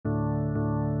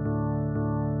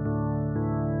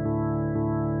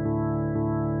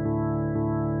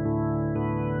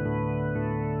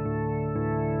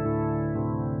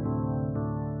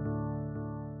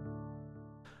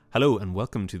Hello and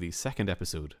welcome to the second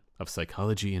episode of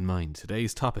Psychology in Mind.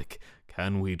 Today's topic,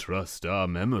 can we trust our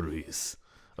memories?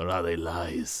 Or are they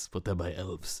lies put there by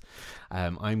elves?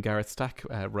 I'm Gareth Stack,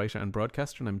 writer and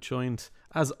broadcaster, and I'm joined,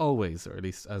 as always, or at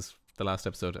least as the last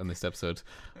episode and this episode,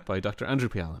 by Dr. Andrew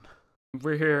P. Allen.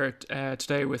 We're here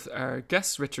today with our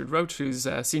guest, Richard Roach, who's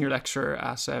a senior lecturer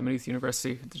at Maynooth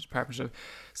University, the Department of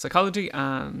Psychology,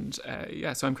 and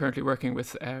so I'm currently working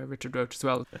with Richard Roach as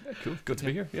well. Cool, good to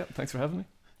be here. Yeah, thanks for having me.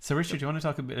 So Richard, do you want to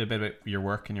talk a bit about your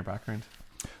work and your background?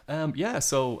 I'm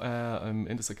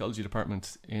in the psychology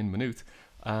department in Maynooth,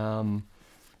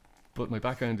 but my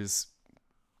background is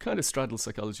kind of straddles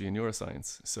psychology and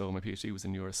neuroscience. So my PhD was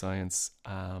in neuroscience,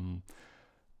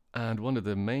 and one of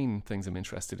the main things I'm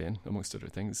interested in, amongst other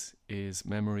things, is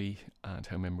memory and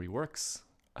how memory works,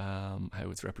 how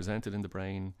it's represented in the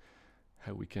brain,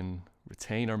 how we can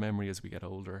retain our memory as we get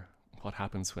older, what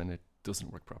happens when it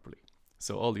doesn't work properly.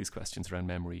 So all these questions around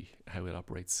memory, how it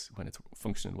operates when it's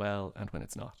functioning well and when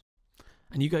it's not.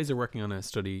 And you guys are working on a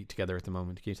study together at the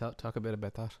moment. Can you talk a bit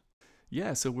about that?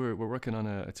 Yeah, so we're working on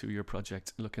a 2-year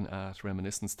project looking at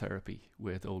reminiscence therapy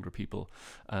with older people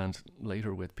and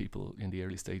later with people in the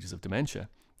early stages of dementia,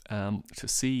 to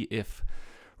see if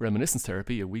reminiscence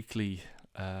therapy, a weekly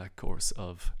course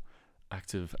of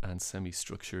active and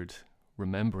semi-structured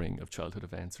remembering of childhood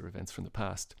events or events from the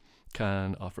past,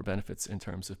 can offer benefits in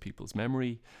terms of people's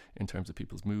memory, in terms of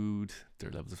people's mood,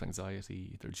 their levels of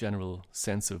anxiety, their general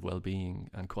sense of well-being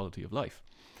and quality of life.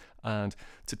 And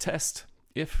to test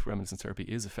if reminiscence therapy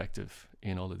is effective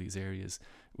in all of these areas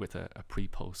with a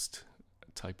pre-post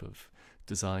type of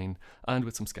design and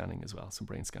with some scanning as well, some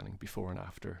brain scanning before and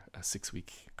after a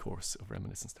 6-week course of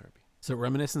reminiscence therapy. So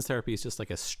reminiscence therapy is just like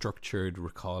a structured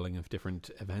recalling of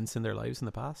different events in their lives in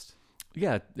the past?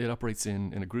 Yeah, it operates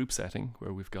in a group setting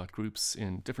where we've got groups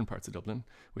in different parts of Dublin,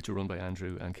 which are run by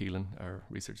Andrew and Keelan, our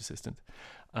research assistant.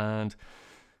 And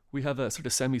we have a sort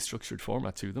of semi-structured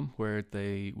format to them where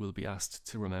they will be asked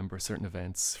to remember certain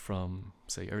events from,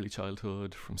 say, early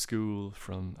childhood, from school,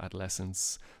 from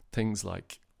adolescence, things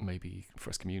like maybe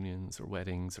first communions or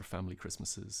weddings or family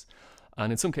Christmases.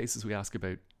 And in some cases, we ask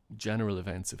about general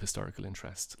events of historical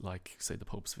interest, like, say, the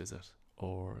Pope's visit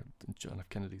or John F.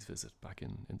 Kennedy's visit back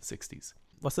in the 60s.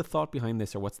 What's the thought behind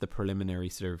this, or what's the preliminary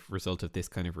sort of result of this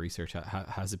kind of research?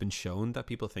 Has it been shown that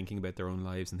people thinking about their own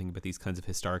lives and thinking about these kinds of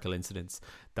historical incidents,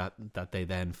 that they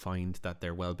then find that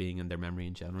their well-being and their memory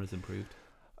in general is improved?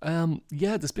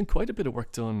 Yeah, there's been quite a bit of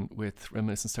work done with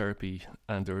reminiscence therapy,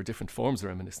 and there are different forms of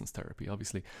reminiscence therapy,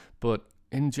 obviously. But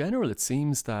in general, it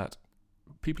seems that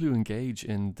people who engage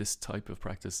in this type of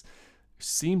practice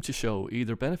seem to show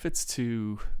either benefits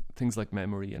to things like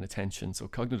memory and attention, so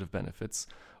cognitive benefits,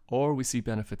 or we see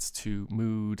benefits to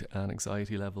mood and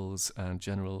anxiety levels and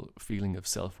general feeling of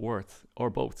self-worth, or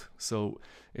both. So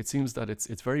it seems that it's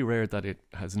very rare that it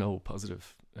has no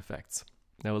positive effects.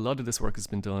 Now, a lot of this work has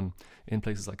been done in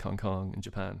places like Hong Kong and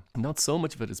Japan. Not so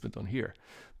much of it has been done here,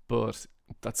 but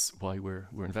that's why we're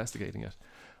investigating it.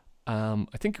 I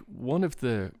think one of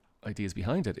the ideas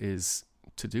behind it is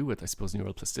to do with, I suppose,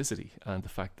 neuroplasticity and the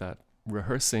fact that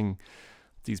rehearsing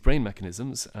these brain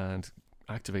mechanisms and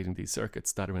activating these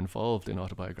circuits that are involved in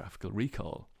autobiographical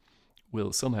recall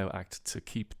will somehow act to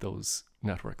keep those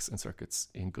networks and circuits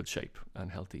in good shape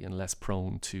and healthy and less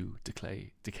prone to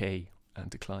decay and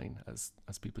decline as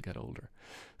people get older.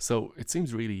 So it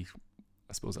seems really,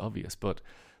 I suppose, obvious, but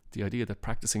the idea that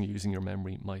practicing using your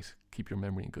memory might keep your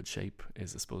memory in good shape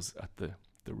is, I suppose, at the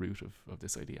root of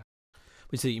this idea.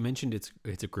 So you mentioned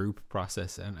it's a group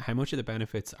process, and how much of the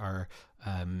benefits are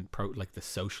like the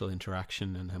social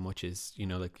interaction, and how much is,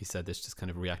 like you said, this just kind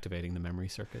of reactivating the memory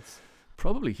circuits?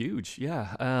 Probably huge,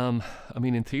 yeah. I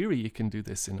mean, in theory, you can do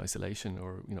this in isolation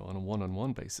or on a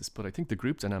one-on-one basis, but I think the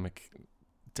group dynamic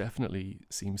definitely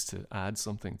seems to add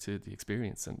something to the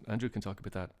experience, and Andrew can talk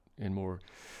about that in more,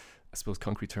 I suppose,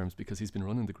 concrete terms because he's been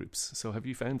running the groups. So have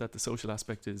you found that the social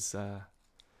aspect is a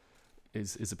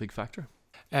big factor?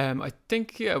 I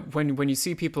think when you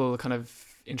see people kind of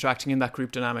interacting in that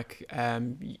group dynamic,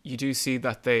 you do see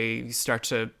that they start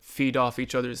to feed off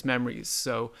each other's memories.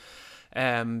 So,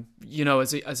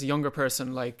 as a younger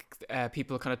person, like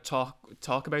people kind of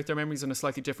talk about their memories in a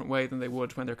slightly different way than they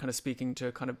would when they're kind of speaking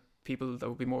to kind of people that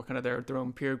would be more kind of their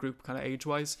own peer group, kind of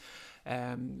age-wise.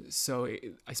 I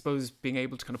suppose being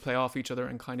able to kind of play off each other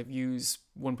and kind of use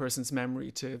one person's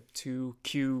memory to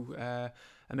cue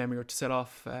a memory or to set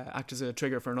off, act as a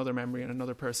trigger for another memory in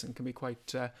another person can be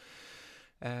quite,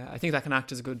 I think that can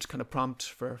act as a good kind of prompt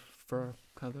for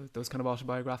kind of those kind of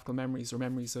autobiographical memories or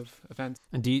memories of events.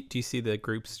 And do you see the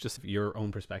groups, just your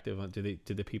own perspective, do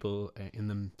the people in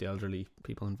them, the elderly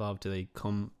people involved, do they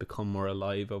become more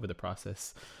alive over the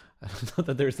process? Not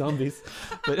that they're zombies,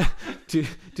 but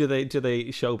do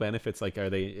they show benefits? Like, are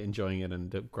they enjoying it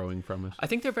and growing from it? I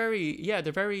think they're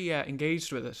very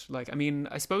engaged with it. Like, I mean,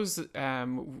 I suppose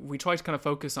we try to kind of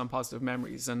focus on positive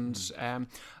memories, and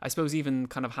I suppose even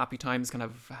kind of happy times kind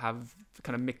of have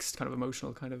kind of mixed kind of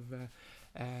emotional kind of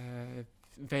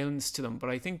valence to them. But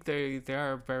I think they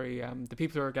are very the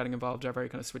people who are getting involved are very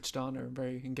kind of switched on, or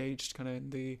very engaged kind of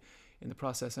in the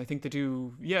process. And I think they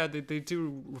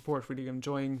do report really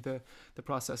enjoying the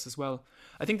process as well.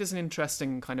 I think there's an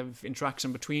interesting kind of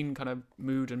interaction between kind of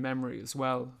mood and memory as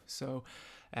well. So,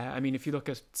 I mean, if you look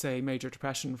at, say, major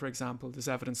depression, for example, there's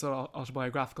evidence that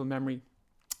autobiographical memory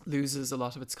loses a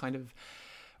lot of its kind of,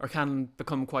 or can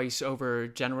become quite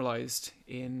over-generalized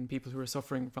in people who are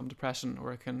suffering from depression,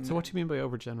 or it can... So what do you mean by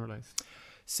over-generalized?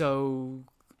 So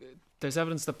there's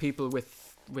evidence that people with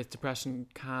depression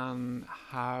can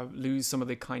lose some of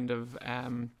the kind of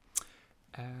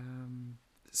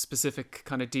specific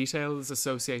kind of details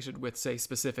associated with, say,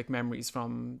 specific memories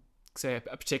from, say, a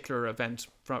particular event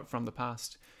from the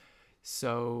past.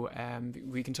 So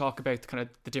we can talk about kind of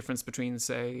the difference between,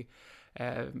 say,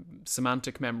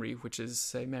 semantic memory, which is,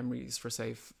 say, memories for,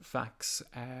 say, facts,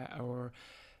 or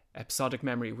episodic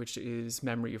memory, which is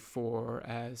memory for,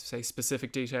 say,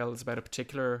 specific details about a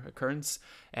particular occurrence,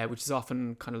 which is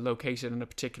often kind of located in a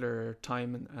particular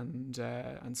time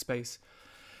and space.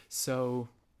 So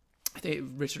I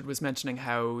think Richard was mentioning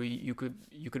how you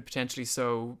could potentially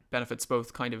show benefits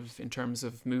both kind of in terms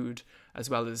of mood as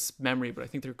well as memory, but I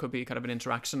think there could be kind of an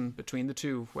interaction between the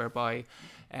two, whereby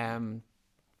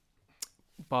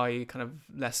by kind of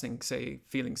lessening, say,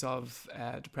 feelings of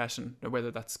depression, or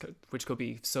whether that's, which could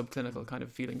be subclinical kind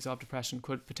of feelings of depression,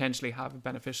 could potentially have a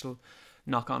beneficial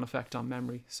knock-on effect on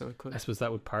memory. So it could. I suppose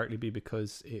that would partly be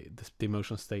because the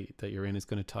emotional state that you're in is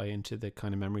going to tie into the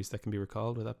kind of memories that can be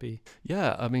recalled. Would that be?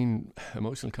 Yeah, I mean,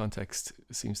 emotional context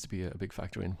seems to be a big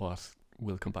factor in what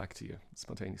will come back to you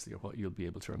spontaneously, or what you'll be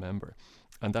able to remember.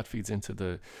 And that feeds into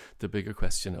the bigger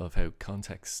question of how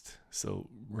context, so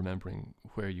remembering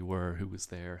where you were, who was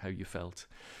there, how you felt,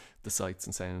 the sights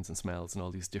and sounds and smells and all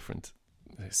these different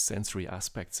sensory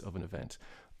aspects of an event,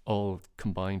 all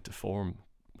combine to form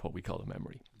what we call a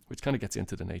memory, which kind of gets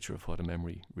into the nature of what a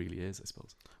memory really is, I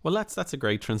suppose. Well, that's a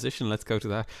great transition. Let's go to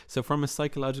that. So from a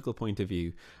psychological point of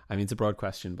view, I mean, it's a broad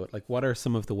question, but like, what are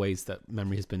some of the ways that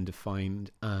memory has been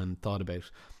defined and thought about?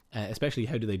 Especially,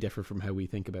 how do they differ from how we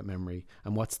think about memory?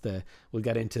 And we'll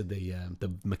get into the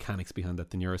mechanics behind that,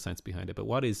 the neuroscience behind it. But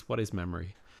what is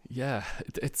memory? Yeah,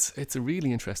 it's a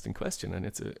really interesting question, and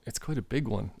it's quite a big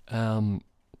one.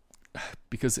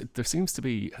 Because there seems to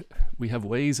be, we have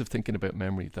ways of thinking about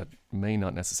memory that may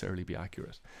not necessarily be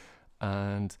accurate.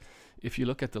 And if you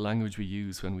look at the language we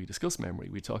use when we discuss memory,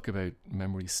 we talk about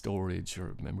memory storage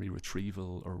or memory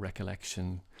retrieval or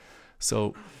recollection.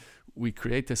 So we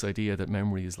create this idea that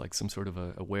memory is like some sort of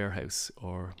a warehouse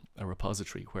or a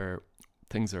repository where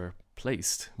things are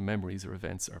placed, memories or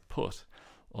events are put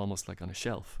almost like on a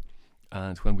shelf.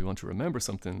 And when we want to remember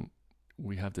something,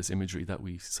 we have this imagery that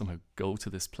we somehow go to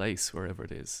this place, wherever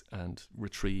it is, and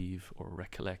retrieve or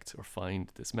recollect or find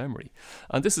this memory.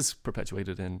 And this is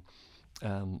perpetuated in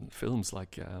films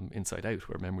like Inside Out,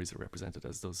 where memories are represented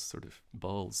as those sort of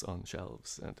balls on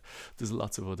shelves. And there's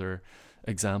lots of other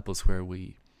examples where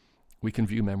we can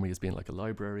view memory as being like a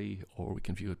library, or we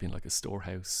can view it being like a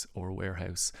storehouse or a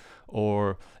warehouse.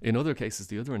 Or in other cases,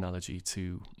 the other analogy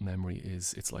to memory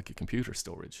is it's like a computer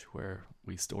storage, where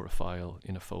we store a file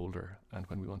in a folder, and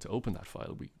when we want to open that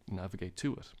file, we navigate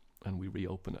to it and we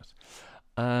reopen it.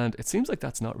 And it seems like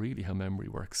that's not really how memory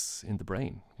works in the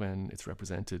brain when it's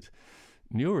represented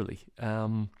neurally.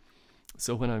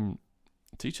 So when I'm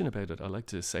teaching about it, I like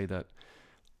to say that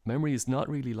memory is not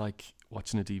really like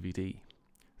watching a DVD.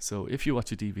 So if you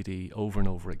watch a DVD over and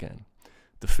over again,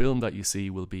 the film that you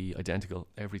see will be identical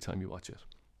every time you watch it.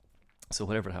 So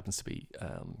whatever it happens to be,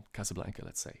 Casablanca,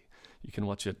 let's say, you can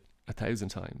watch it 1,000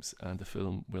 times and the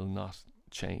film will not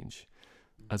change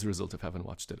as a result of having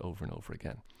watched it over and over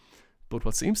again. But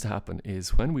what seems to happen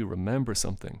is when we remember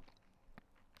something,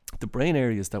 the brain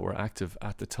areas that were active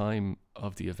at the time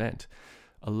of the event,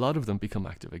 a lot of them become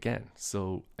active again.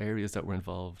 So areas that were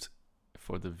involved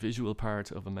for the visual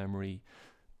part of a memory,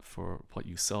 for what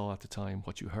you saw at the time,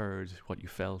 what you heard, what you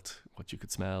felt, what you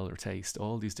could smell or taste,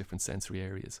 all these different sensory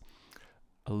areas.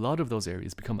 A lot of those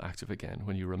areas become active again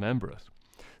when you remember it.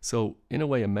 So in a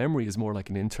way, a memory is more like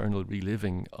an internal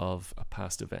reliving of a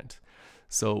past event.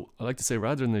 So I like to say,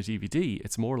 rather than a DVD,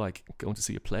 it's more like going to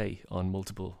see a play on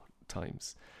multiple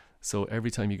times. So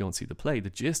every time you go and see the play, the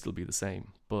gist will be the same,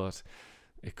 but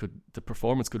the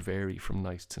performance could vary from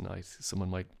night to night. Someone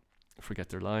might forget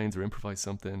their lines or improvise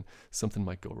something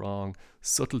might go wrong,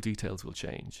 subtle details will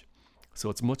change. So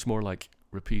it's much more like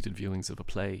repeated viewings of a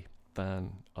play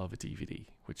than of a DVD,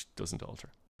 which doesn't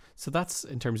alter. So that's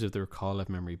in terms of the recall of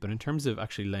memory, but in terms of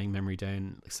actually laying memory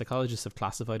down, psychologists have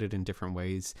classified it in different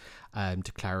ways,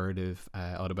 declarative,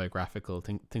 autobiographical,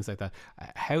 things like that.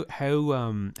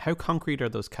 How concrete are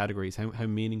those categories? How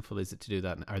meaningful is it to do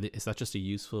that? And is that just a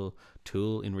useful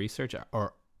tool in research,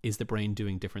 or is the brain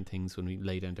doing different things when we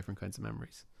lay down different kinds of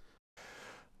memories?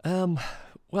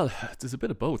 Well, there's a bit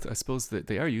of both. I suppose that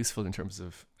they are useful in terms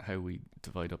of how we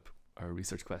divide up our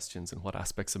research questions and what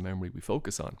aspects of memory we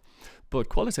focus on. But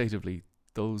qualitatively,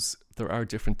 there are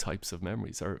different types of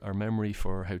memories. Our memory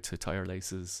for how to tie our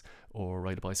laces or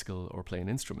ride a bicycle or play an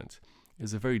instrument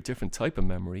is a very different type of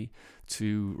memory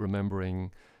to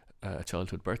remembering a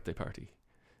childhood birthday party,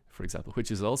 for example, which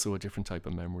is also a different type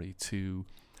of memory to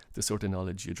the sort of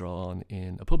knowledge you draw on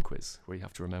in a pub quiz, where you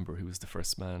have to remember who was the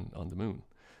first man on the moon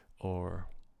or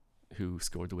who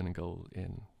scored the winning goal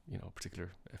in a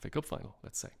particular FA Cup final,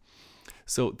 let's say.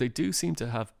 So they do seem to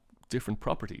have different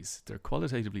properties. They're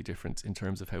qualitatively different in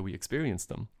terms of how we experience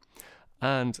them.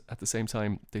 And at the same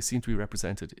time, they seem to be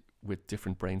represented with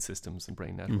different brain systems and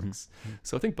brain networks. Mm-hmm.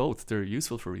 So I think both, they're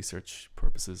useful for research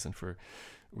purposes and for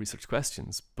research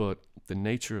questions, but the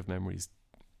nature of memories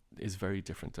is very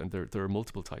different. And there are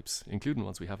multiple types, including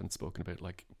ones we haven't spoken about,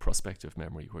 like prospective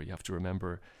memory, where you have to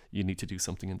remember you need to do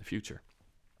something in the future.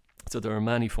 So there are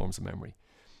many forms of memory.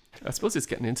 I suppose it's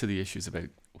getting into the issues about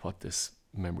what this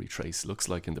memory trace looks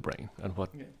like in the brain and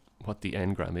what the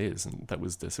engram is, and that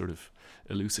was the sort of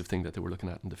elusive thing that they were looking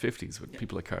at in the 50s when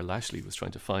people like Carl Lashley was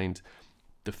trying to find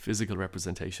the physical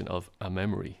representation of a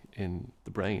memory in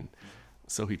the brain.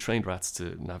 So he trained rats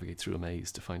to navigate through a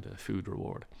maze to find a food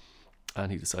reward,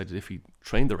 and he decided if he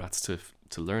trained the rats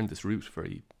to learn this route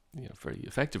very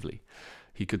effectively,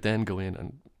 he could then go in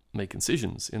and make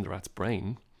incisions in the rat's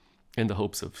brain in the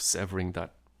hopes of severing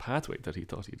that pathway that he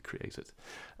thought he'd created.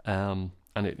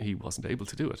 He wasn't able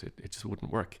to do it. It just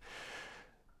wouldn't work.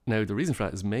 Now, the reason for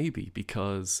that is maybe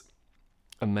because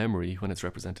a memory, when it's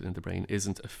represented in the brain,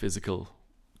 isn't a physical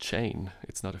chain.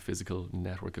 It's not a physical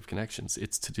network of connections.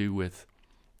 It's to do with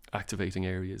activating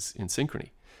areas in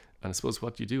synchrony. And I suppose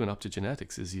what you do in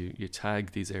optogenetics is you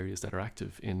tag these areas that are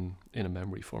active in a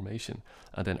memory formation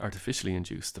and then artificially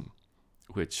induce them,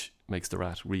 which makes the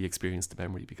rat re-experience the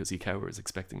memory because he cowers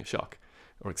expecting a shock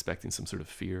or expecting some sort of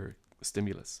fear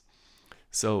stimulus.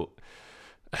 So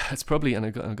it's probably, and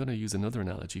I'm going to use another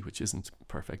analogy which isn't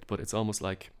perfect, but it's almost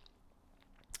like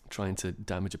trying to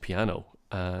damage a piano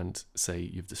and say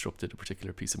you've disrupted a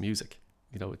particular piece of music.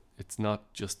 It's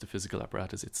not just the physical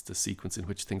apparatus, it's the sequence in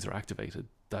which things are activated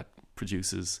that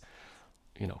produces,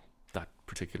 that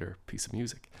particular piece of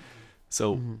music.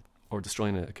 So, or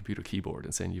destroying a computer keyboard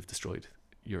and saying you've destroyed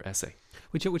your essay.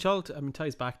 Which all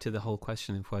ties back to the whole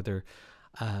question of whether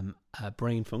a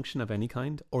brain function of any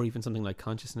kind, or even something like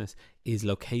consciousness, is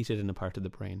located in a part of the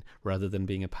brain rather than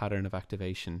being a pattern of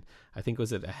activation. I think a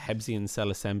Hebsian cell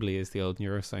assembly is the old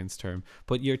neuroscience term,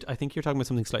 but I think you're talking about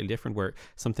something slightly different, where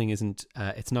something isn't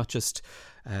it's not just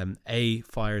A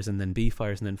fires and then B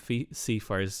fires and then C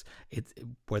fires,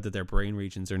 whether they're brain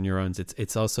regions or neurons.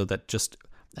 It's also that just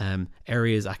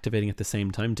areas activating at the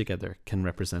same time together can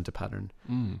represent a pattern.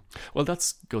 Well,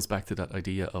 that goes back to that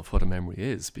idea of what a memory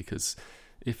is, because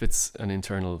if it's an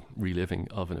internal reliving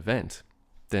of an event,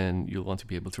 then you'll want to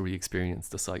be able to re-experience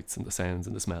the sights and the sounds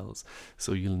and the smells.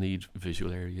 So you'll need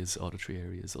visual areas, auditory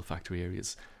areas, olfactory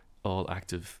areas, all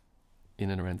active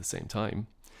in and around the same time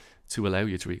to allow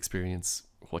you to re-experience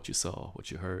what you saw,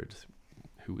 what you heard,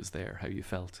 who was there, how you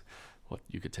felt, what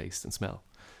you could taste and smell.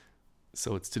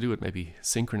 So it's to do with maybe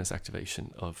synchronous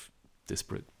activation of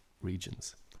disparate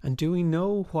regions. And do we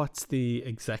know what's the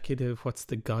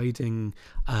guiding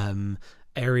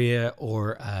area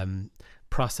or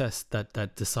process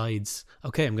that decides,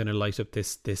 okay, I'm going to light up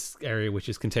this area which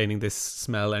is containing this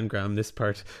smell engram, this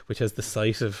part which has the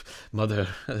sight of mother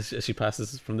as she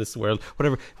passes from this world,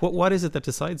 whatever. What is it that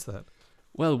decides that?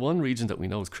 Well, one region that we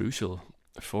know is crucial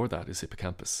for that is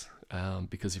hippocampus.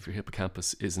 Because if your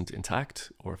hippocampus isn't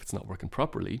intact, or if it's not working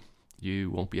properly,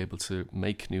 you won't be able to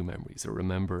make new memories or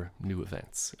remember new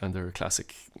events. And there are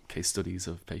classic case studies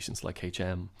of patients like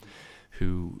HM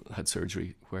who had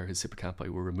surgery where his hippocampi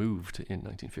were removed in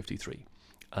 1953,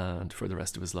 and for the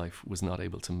rest of his life was not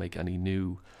able to make any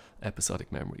new episodic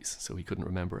memories. So he couldn't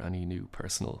remember any new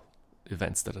personal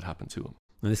events that had happened to him.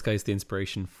 And this guy's the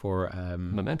inspiration for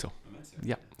Memento.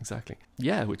 Yeah, exactly.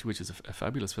 Yeah, which is a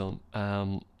fabulous film.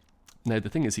 Now, the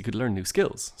thing is, he could learn new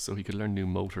skills. So he could learn new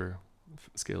motor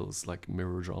skills like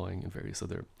mirror drawing and various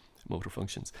other motor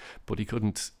functions. But he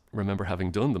couldn't remember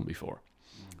having done them before.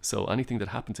 So anything that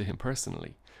happened to him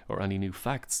personally, or any new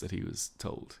facts that he was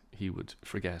told, he would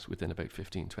forget within about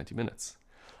 15, 20 minutes.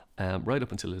 Right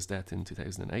up until his death in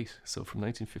 2008. So from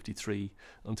 1953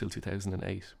 until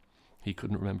 2008, he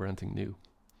couldn't remember anything new.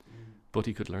 But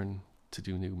he could learn to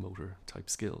do new motor type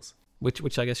skills.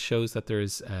 Which I guess shows that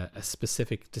there's a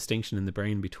specific distinction in the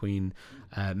brain between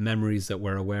memories that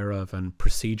we're aware of and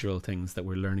procedural things that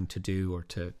we're learning to do or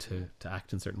to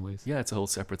act in certain ways. Yeah, it's a whole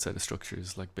separate set of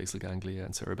structures, like basal ganglia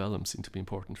and cerebellum seem to be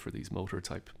important for these motor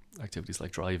type activities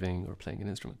like driving or playing an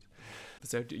instrument.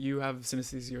 So do you have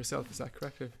synesthesia yourself, is that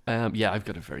correct? Yeah, I've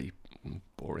got a very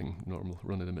boring, normal,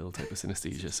 run-of-the-mill type of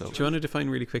synesthesia. So, do you want to define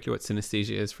really quickly what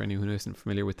synesthesia is for anyone who isn't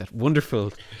familiar with that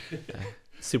wonderful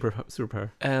superpower?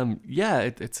 Yeah,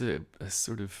 it's a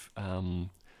sort of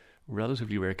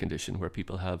relatively rare condition where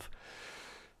people have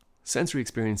sensory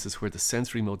experiences where the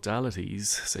sensory modalities,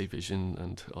 say vision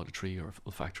and auditory or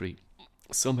olfactory,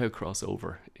 somehow cross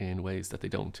over in ways that they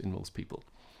don't in most people.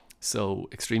 So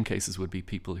extreme cases would be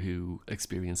people who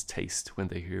experience taste when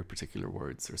they hear particular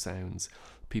words or sounds,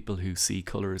 people who see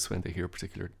colours when they hear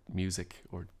particular music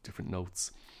or different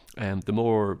notes. The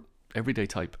more everyday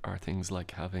type are things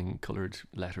like having coloured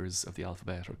letters of the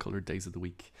alphabet or coloured days of the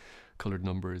week, coloured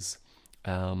numbers.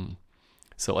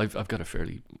 So I've got a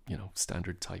fairly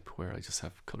standard type where I just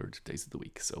have coloured days of the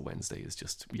week. So Wednesday is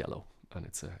just yellow, and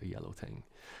it's a yellow thing.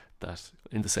 That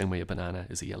in the same way a banana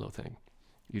is a yellow thing.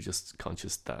 You're just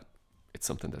conscious that it's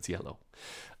something that's yellow.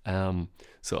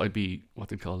 So I'd be what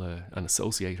they'd call an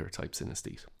associator type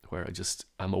synesthete, where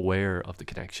I'm aware of the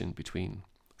connection between,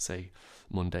 say,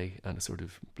 Monday and a sort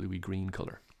of bluey green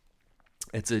colour.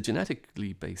 It's a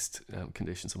genetically based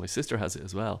condition, so my sister has it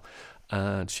as well,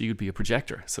 and she would be a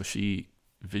projector, so she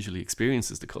visually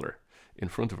experiences the colour in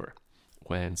front of her.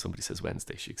 When somebody says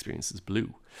Wednesday, she experiences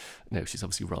blue. Now, she's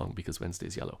obviously wrong because Wednesday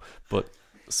is yellow, but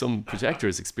some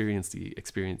projectors experience the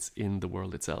experience in the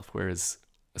world itself, whereas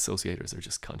associators are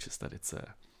just conscious that it's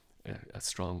a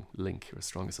strong link or a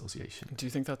strong association. Do you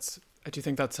think that's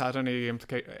had any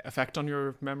effect on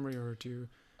your memory, or do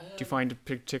you find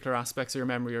particular aspects of your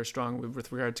memory are strong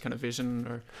with regard to kind of vision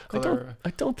or colour?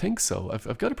 I don't think so.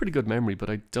 I've got a pretty good memory, but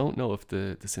I don't know if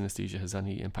the synesthesia has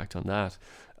any impact on that.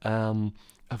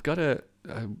 I've got a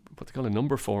what they call a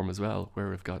number form as well,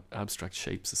 where I've got abstract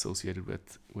shapes associated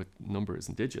with numbers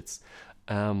and digits.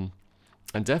 And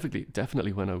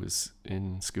definitely when I was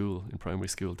in primary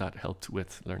school, that helped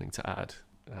with learning to add,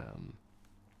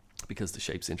 because the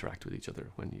shapes interact with each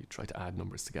other when you try to add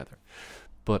numbers together.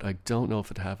 But I don't know if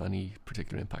it have any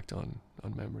particular impact on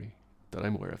memory that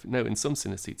I'm aware of. Now, in some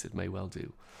synesthetes, it may well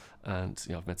do. And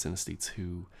I've met synesthetes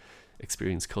who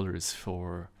experience colours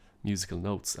for musical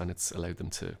notes, and it's allowed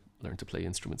them to learn to play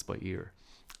instruments by ear.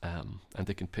 And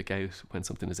they can pick out when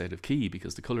something is out of key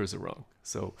because the colours are wrong.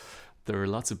 So there are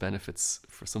lots of benefits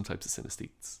for some types of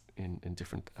synesthetes in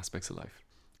different aspects of life.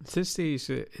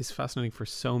 Synesthesia is fascinating for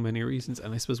so many reasons,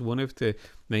 and I suppose one of the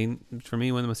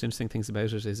most interesting things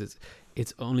about it is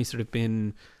it's only sort of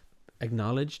been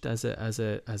acknowledged as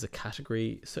a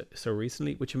category so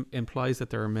recently, which implies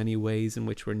that there are many ways in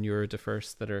which we're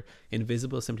neurodiverse that are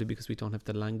invisible simply because we don't have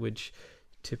the language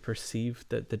to perceive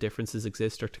that the differences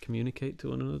exist or to communicate to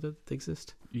one another that they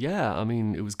exist. Yeah, I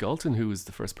mean, it was Galton who was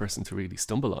the first person to really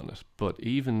stumble on it, but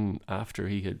even after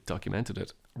he had documented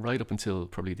it, right up until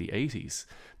probably the 80s,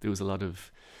 there was a lot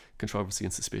of controversy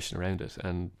and suspicion around it,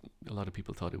 and a lot of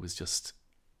people thought it was just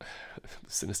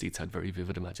synesthetes had very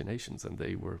vivid imaginations and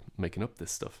they were making up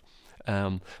this stuff.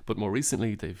 But more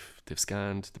recently, they've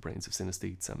scanned the brains of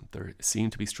synesthetes, and there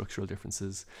seem to be structural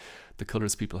differences. The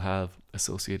colours people have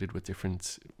associated with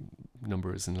different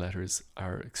numbers and letters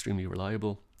are extremely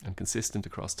reliable and consistent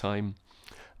across time.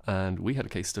 And we had a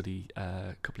case study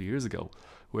a couple of years ago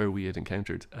where we had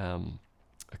encountered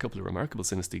a couple of remarkable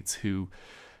synesthetes who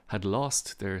had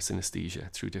lost their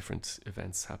synesthesia through different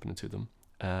events happening to them.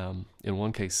 In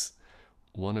one case,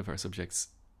 one of our subjects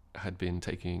had been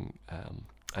taking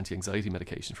anti-anxiety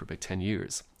medication for about 10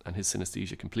 years, and his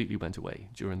synesthesia completely went away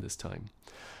during this time.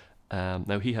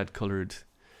 Now, he had coloured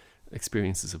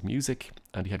experiences of music,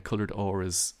 and he had coloured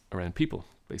auras around people.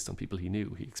 Based on people he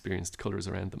knew, he experienced colours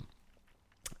around them.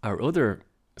 Our other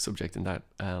subject in that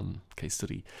case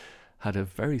study had a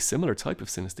very similar type of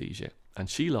synesthesia, and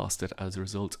she lost it as a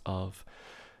result of,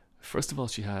 first of all,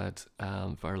 she had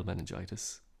viral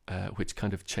meningitis, which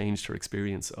kind of changed her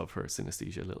experience of her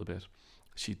synesthesia a little bit.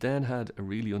 She then had a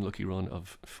really unlucky run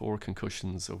of 4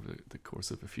 concussions over the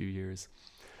course of a few years,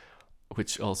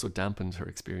 which also dampened her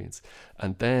experience.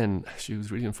 And then she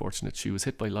was really unfortunate. She was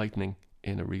hit by lightning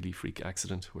in a really freak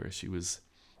accident where she was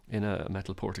in a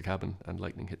metal porta cabin and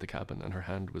lightning hit the cabin and her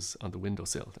hand was on the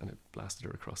windowsill and it blasted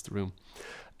her across the room.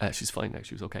 She's fine now,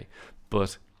 she was okay.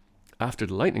 But after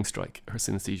the lightning strike, her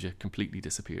synesthesia completely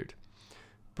disappeared.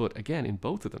 But again, in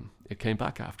both of them, it came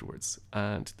back afterwards,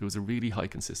 and there was a really high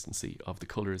consistency of the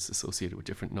colours associated with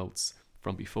different notes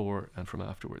from before and from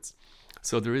afterwards.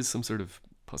 So there is some sort of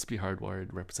possibly hardwired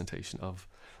representation of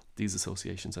these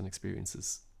associations and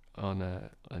experiences on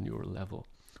a neural level.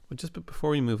 Well, just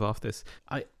before we move off this,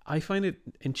 I find it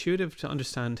intuitive to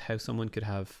understand how someone could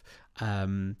have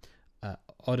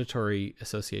auditory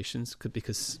associations,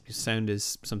 because sound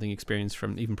is something experienced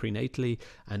from even prenatally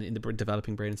and in the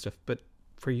developing brain and stuff. But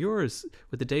for yours,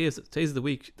 with the days of the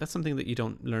week, that's something that you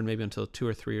don't learn maybe until 2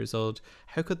 or 3 years old.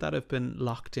 How could that have been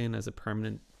locked in as a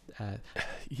permanent?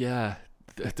 Yeah,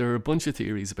 there are a bunch of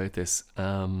theories about this,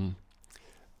 and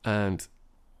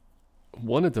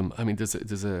one of them, I mean, there's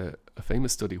a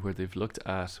famous study where they've looked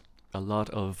at a lot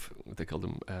of, they call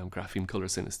them grapheme color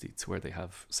synesthetes, where they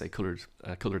have, say, colored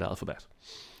alphabet.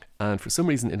 And for some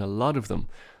reason, in a lot of them,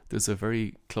 there's a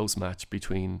very close match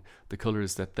between the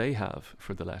colors that they have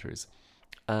for the letters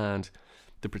and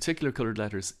the particular colored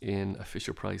letters in a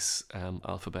Fisher-Price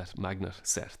alphabet magnet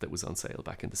set that was on sale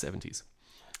back in the 70s.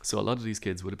 So a lot of these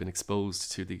kids would have been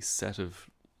exposed to the set of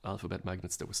alphabet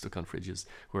magnets that were stuck on fridges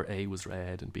where A was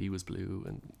red and B was blue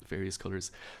and various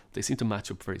colors. They seem to match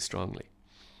up very strongly.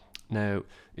 Now,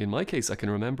 in my case, I can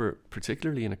remember,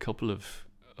 particularly in a couple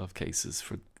of cases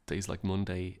for days like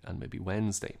Monday and maybe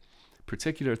Wednesday,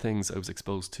 particular things I was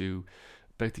exposed to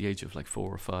about the age of like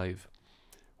 4 or 5,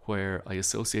 where I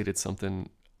associated something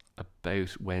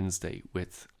about Wednesday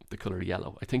with the colour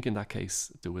yellow. I think in that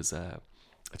case, there was a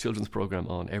children's programme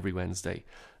on every Wednesday,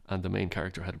 and the main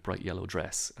character had a bright yellow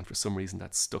dress, and for some reason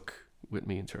that stuck with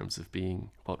me in terms of being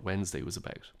what Wednesday was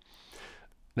about.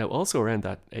 Now, also around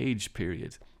that age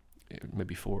period,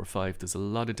 maybe 4 or 5, there's a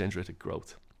lot of dendritic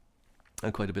growth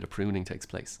and quite a bit of pruning takes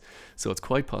place. So it's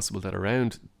quite possible that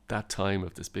around that time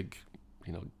of this big,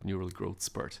 neural growth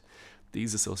spurt,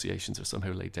 these associations are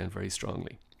somehow laid down very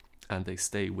strongly, and they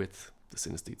stay with the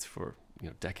synesthetes for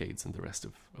decades and the rest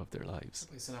of their lives.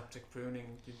 Synaptic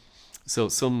pruning. So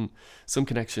some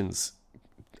connections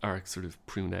are sort of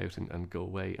pruned out and go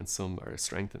away, and some are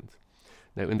strengthened.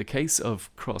 Now, in the case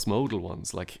of cross-modal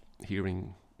ones, like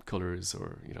hearing colours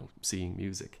or seeing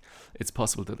music, it's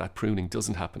possible that pruning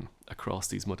doesn't happen across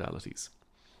these modalities.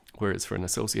 Whereas for an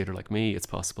associator like me, it's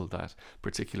possible that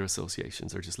particular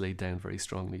associations are just laid down very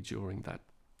strongly during that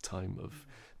time of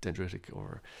dendritic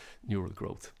or neural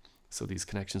growth. So these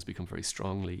connections become very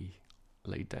strongly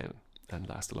laid down and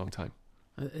last a long time.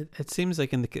 It seems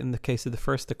like in the case of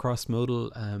the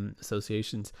cross-modal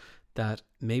associations, that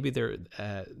maybe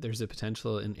there's a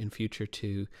potential in future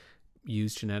to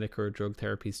use genetic or drug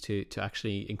therapies to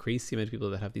actually increase the amount of people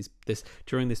that have this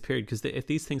during this period, because if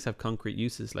these things have concrete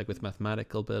uses, like with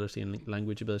mathematical ability and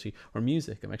language ability or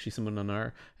music. Actually, someone on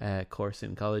our course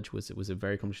in college was a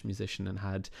very accomplished musician and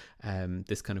had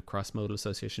this kind of cross-modal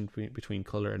association between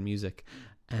color and music.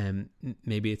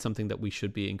 Maybe it's something that we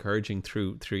should be encouraging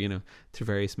through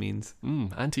various means.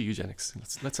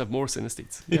 Anti-eugenics. Let's have more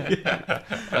synesthetes. Yeah.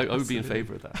 I would be in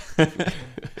favour of that.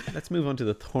 Let's move on to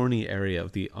the thorny area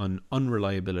of the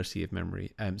unreliability of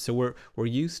memory. So we're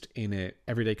used in a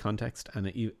everyday context and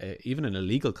even in a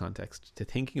legal context to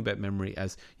thinking about memory,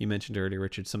 as you mentioned earlier,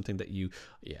 Richard, something that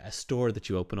a store that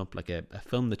you open up, like a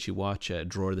film that you watch, a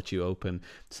drawer that you open,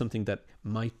 something that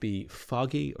might be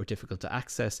foggy or difficult to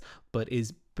access, but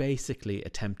is basically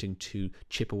attempting to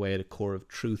chip away at a core of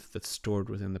truth that's stored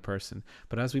within the person.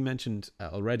 But as we mentioned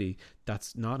already,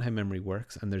 that's not how memory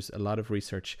works, and there's a lot of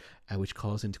research which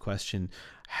calls into question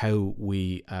how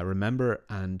we remember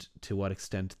and to what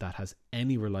extent that has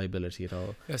any reliability at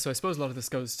all. Yeah, so I suppose a lot of this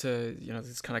goes to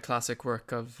this kind of classic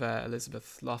work of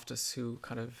Elizabeth Loftus, who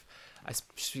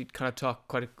she talked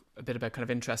quite a bit about kind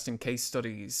of interesting case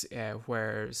studies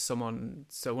where one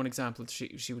example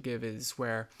she would give is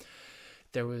where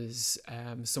there was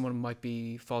someone might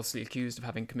be falsely accused of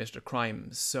having committed a crime.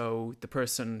 So the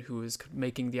person who is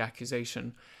making the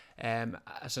accusation,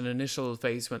 at an initial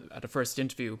phase, at a first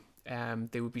interview,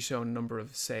 they would be shown a number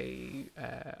of, say,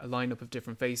 a lineup of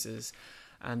different faces,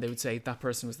 and they would say that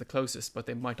person was the closest, but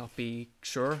they might not be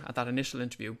sure at that initial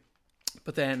interview.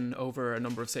 But then over a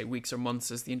number of, say, weeks or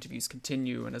months, as the interviews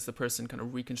continue and as the person kind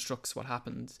of reconstructs what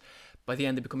happened, by the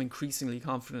end they become increasingly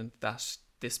confident that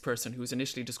this person who was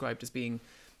initially described as being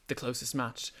the closest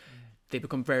match, they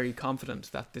become very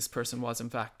confident that this person was in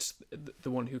fact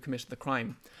the one who committed the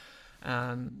crime.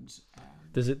 And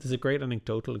there's a great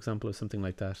anecdotal example of something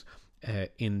like that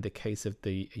in the case of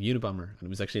the Unabomber, and it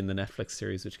was actually in the Netflix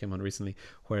series which came on recently,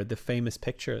 where the famous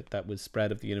picture that was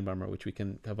spread of the Unabomber, which we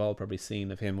can have all probably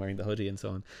seen of him wearing the hoodie and so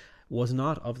on, was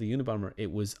not of the Unabomber.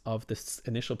 It was of the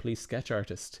initial police sketch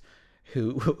artist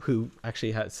who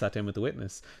actually had sat down with the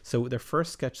witness. So their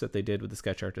first sketch that they did with the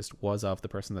sketch artist was of the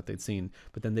person that they'd seen,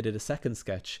 but then they did a second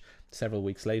sketch several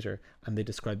weeks later and they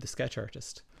described the sketch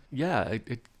artist. Yeah,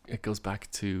 it goes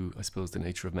back to, I suppose, the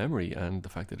nature of memory and the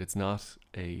fact that it's not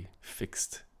a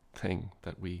fixed thing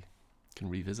that we can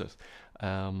revisit.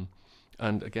 And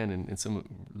again, in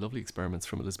some lovely experiments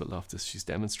from Elizabeth Loftus, she's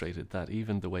demonstrated that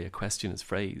even the way a question is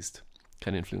phrased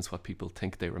can influence what people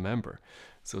think they remember.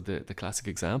 So the classic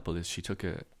example is she took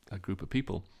a group of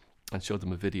people and showed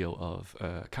them a video of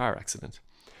a car accident.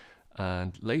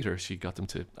 And later she got them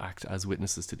to act as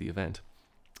witnesses to the event.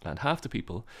 And half the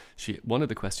people, one of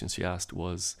the questions she asked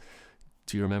was,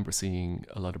 do you remember seeing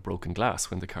a lot of broken glass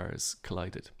when the cars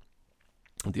collided?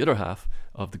 And the other half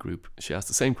of the group, she asked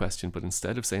the same question, but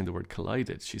instead of saying the word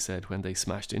collided, she said when they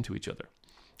smashed into each other.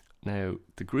 Now,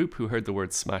 the group who heard the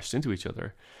word smashed into each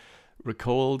other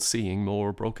recalled seeing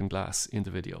more broken glass in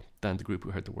the video than the group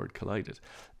who heard the word collided.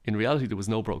 In reality, there was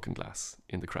no broken glass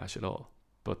in the crash at all,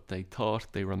 but they thought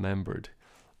they remembered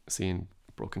seeing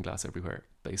broken glass everywhere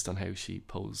based on how she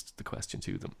posed the question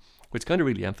to them, which kind of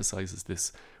really emphasizes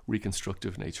this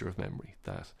reconstructive nature of memory,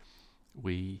 that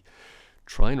we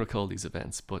try and recall these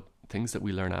events, but things that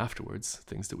we learn afterwards,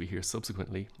 things that we hear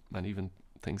subsequently, and even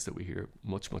things that we hear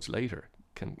much, much later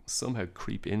can somehow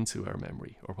creep into our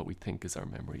memory, or what we think is our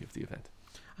memory of the event.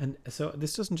 And so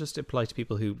this doesn't just apply to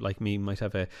people who, like me, might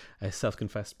have a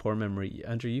self-confessed poor memory.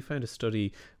 Andrew, you found a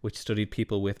study which studied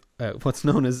people with what's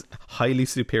known as highly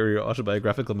superior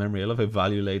autobiographical memory. I love how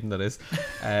value-laden that is.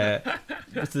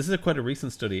 This is quite a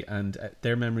recent study, and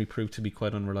their memory proved to be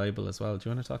quite unreliable as well. Do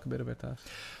you want to talk a bit about that?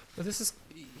 Well,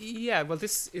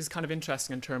 this is kind of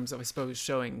interesting in terms of, I suppose,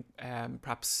 showing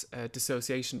perhaps a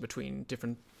dissociation between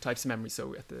different types of memory.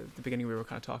 So at the beginning we were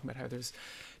kind of talking about how there's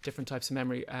different types of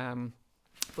memory.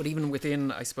 But even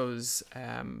within, I suppose,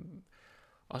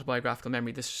 autobiographical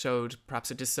memory, this showed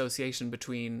perhaps a dissociation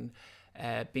between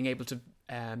being able to,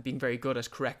 being very good at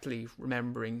correctly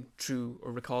remembering true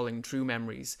or recalling true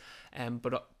memories,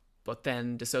 but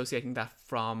then dissociating that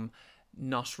from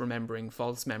not remembering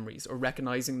false memories or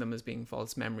recognizing them as being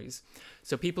false memories.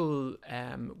 So people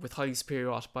with highly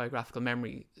superior autobiographical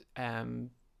memory,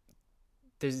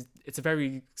 it's a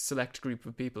very select group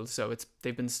of people, so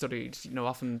they've been studied.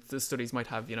 Often the studies might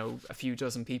have a few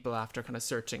dozen people after kind of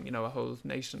searching a whole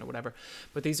nation or whatever.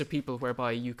 But these are people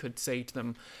whereby you could say to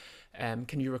them,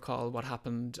 can you recall what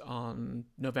happened on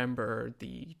November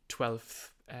the 12th,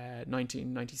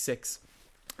 1996?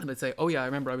 And they'd say, oh yeah, I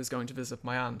remember I was going to visit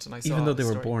my aunt and I saw. Even though they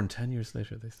were born 10 years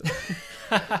later, they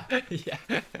said.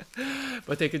 Yeah.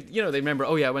 But they could, they remember,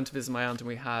 oh yeah, I went to visit my aunt and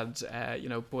we had,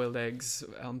 boiled eggs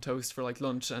on toast for like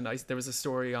lunch. And there was a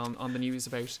story on the news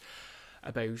about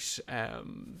a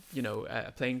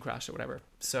plane crash or whatever.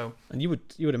 So. And you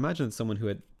would imagine that someone who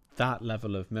had that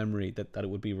level of memory that it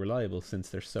would be reliable, since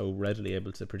they're so readily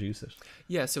able to produce it.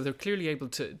 Yeah. So they're clearly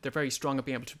they're very strong at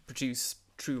being able to produce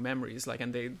true memories,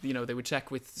 and they would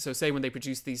check with, so say when they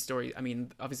produce these stories, I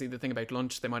mean obviously the thing about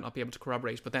lunch they might not be able to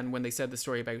corroborate, but then when they said the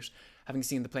story about having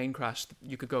seen the plane crash,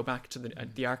 you could go back to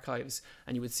the archives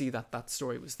and you would see that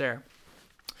story was there.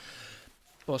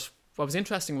 But what was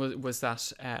interesting was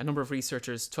that a number of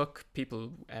researchers took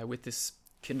people with this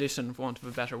condition, for want of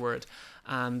a better word,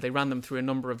 and they ran them through a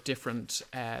number of different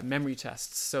memory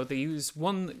tests. So they used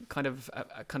one kind of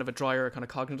a drier kind of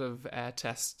cognitive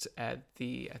test,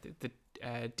 the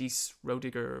Dease,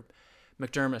 Rodiger,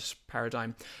 McDermott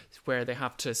paradigm, where they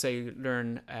have to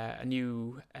learn a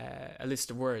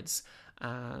list of words,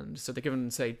 and so they're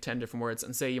given 10 different words,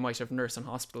 and say you might have nurse and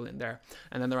hospital in there,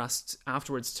 and then they're asked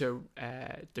afterwards they're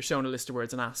shown a list of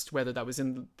words and asked whether that was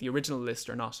in the original list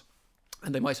or not.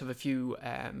 And they might have a few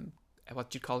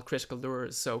what you'd call critical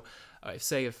lures. So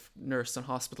say if nurse and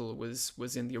hospital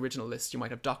was in the original list, you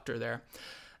might have doctor there.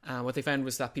 What they found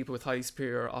was that people with highly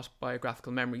superior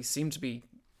autobiographical memory seemed to be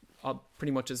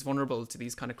pretty much as vulnerable to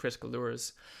these kind of critical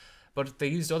lures. But they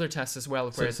used other tests as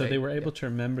well. Where so they were able to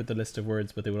remember the list of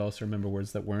words, but they would also remember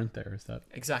words that weren't there. Is that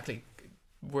exactly?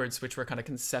 Words which were kind of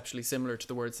conceptually similar to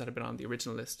the words that had been on the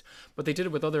original list. But they did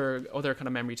it with other kind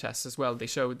of memory tests as well. They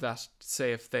showed that,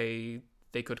 say, if they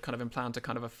could kind of implant a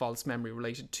kind of a false memory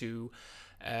related to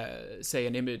say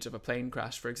an image of a plane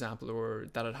crash, for example, or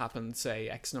that had happened, say,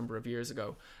 X number of years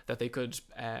ago, that they could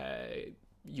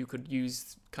you could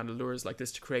use kind of lures like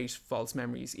this to create false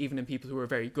memories, even in people who are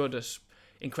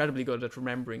incredibly good at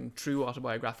remembering true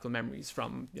autobiographical memories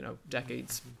from,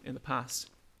 decades in the past.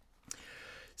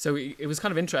 So it was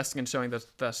kind of interesting in showing that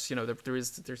there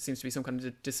seems to be some kind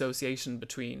of dissociation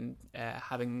between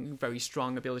having very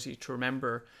strong ability to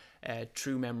remember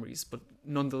true memories, but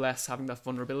nonetheless having that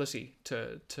vulnerability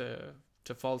to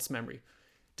false memory,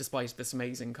 despite this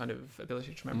amazing kind of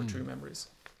ability to remember true memories.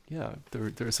 Yeah,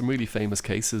 there are some really famous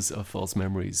cases of false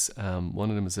memories. One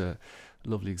of them is a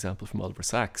lovely example from Oliver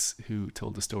Sacks, who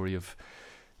told the story of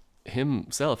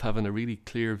himself having a really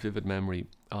clear, vivid memory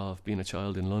of being a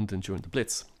child in London during the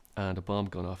Blitz, and a bomb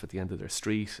gone off at the end of their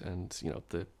street, and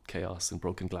the chaos and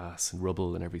broken glass and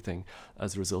rubble and everything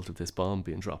as a result of this bomb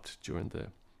being dropped during the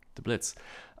Blitz.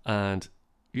 And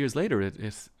years later,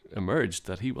 it emerged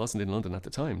that he wasn't in London at the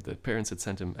time. The parents had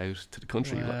sent him out to the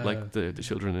country, like the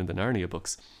children in the Narnia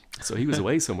books. So he was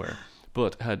away somewhere,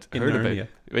 but had heard about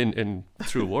in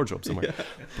through a wardrobe somewhere. Yeah.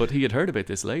 But he had heard about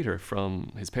this later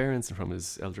from his parents and from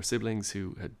his elder siblings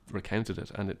who had recounted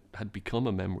it, and it had become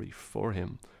a memory for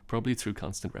him, probably through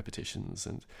constant repetitions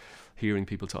and hearing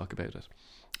people talk about it.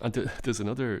 And there's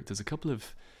a couple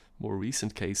of more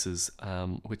recent cases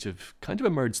which have kind of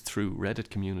emerged through Reddit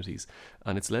communities,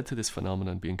 and it's led to this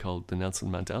phenomenon being called the Nelson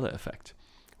Mandela effect,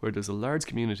 where there's a large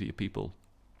community of people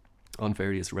on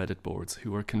various Reddit boards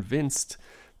who are convinced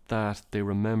that they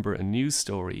remember a news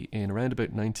story in around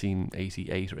about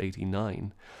 1988 or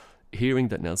 89, hearing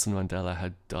that Nelson Mandela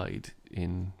had died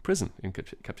in prison, in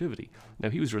captivity. Now,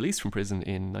 he was released from prison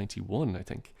in 91, I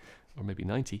think, or maybe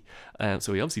 90,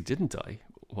 so he obviously didn't die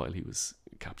while he was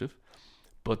captive,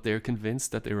 but they're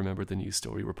convinced that they remember the news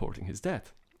story reporting his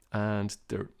death. And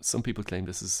some people claim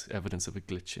this is evidence of a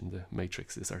glitch in the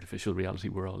Matrix, this artificial reality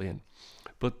we're all in.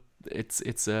 But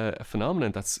it's a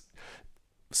phenomenon that's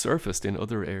surfaced in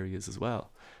other areas as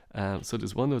well. So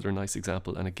there's one other nice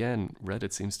example, and again,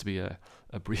 Reddit seems to be a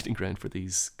breeding ground for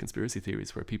these conspiracy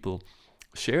theories where people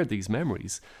share these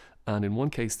memories. And in one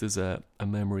case, there's a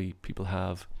memory people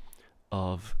have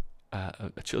of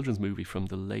a children's movie from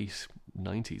the late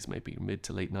 90s, maybe mid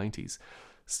to late 90s,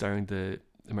 starring the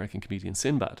American comedian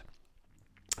Sinbad.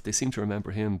 They seem to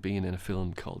remember him being in a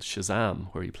film called Shazam,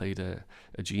 where he played a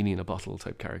genie in a bottle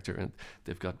type character, and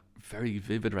they've got very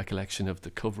vivid recollection of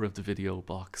the cover of the video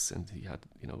box, and he had,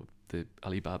 the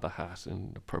Alibaba hat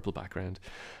and a purple background.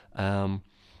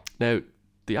 Now,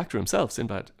 the actor himself,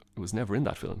 Sinbad, was never in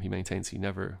that film. He maintains he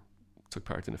never took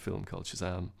part in a film called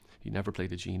Shazam. He never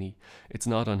played a genie. It's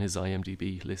not on his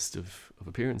IMDb list of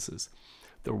appearances.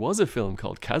 There was a film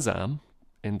called Kazam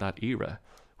in that era,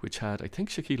 which had, I think,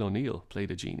 Shaquille O'Neal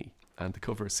played a genie, and the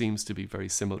cover seems to be very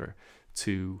similar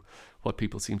to what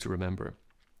people seem to remember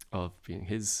of being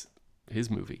his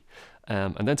movie.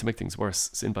 And then to make things worse,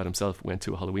 Sinbad himself went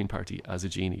to a Halloween party as a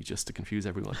genie just to confuse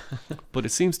everyone. But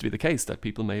it seems to be the case that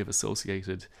people may have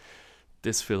associated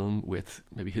this film with,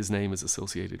 maybe his name is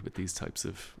associated with these types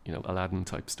of, Aladdin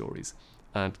type stories,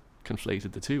 and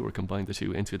conflated the two or combined the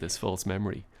two into this false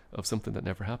memory of something that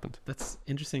never happened. That's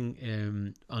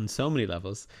interesting on so many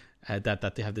levels,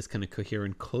 that they have this kind of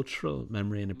coherent cultural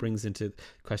memory, and it brings into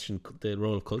question the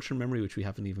role of cultural memory, which we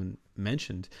haven't even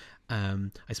mentioned. I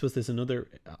suppose there's another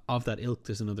of that ilk.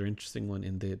 There's another interesting one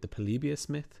in the Polybius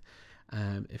myth,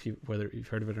 whether you've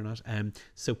heard of it or not.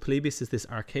 So Polybius is this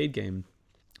arcade game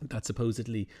that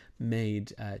supposedly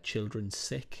made children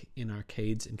sick in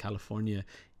arcades in California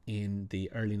in the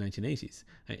early 1980s.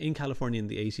 In California in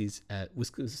the 80s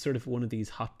was sort of one of these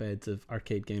hotbeds of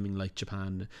arcade gaming, like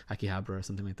Japan, Akihabara or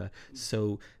something like that.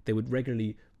 So they would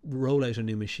regularly roll out a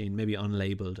new machine, maybe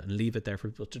unlabeled, and leave it there for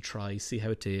people to try, see how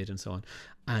it did, and so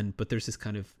on. But there's this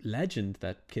kind of legend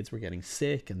that kids were getting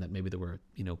sick, and that maybe there were,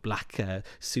 black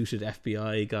suited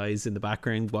FBI guys in the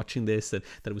background watching this, that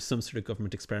it was some sort of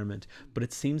government experiment. But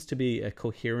it seems to be a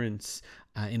coherence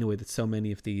in a way that so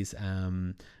many of these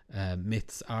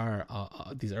myths are,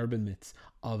 these urban myths,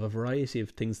 of a variety of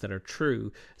things that are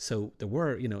true. So there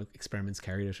were, experiments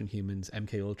carried out in humans.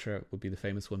 MK Ultra would be the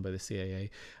famous one by the CIA.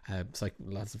 It's like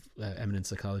lots of eminent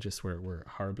psychologists were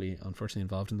horribly, unfortunately,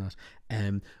 involved in that.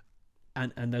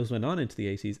 And those went on into the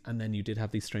 80s, and then you did have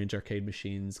these strange arcade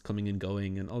machines coming and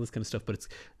going and all this kind of stuff. But it's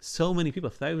so many people,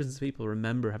 thousands of people,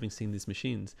 remember having seen these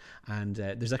machines. And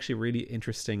there's actually a really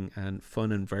interesting and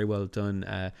fun and very well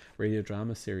done radio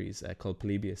drama series called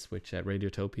Polybius, which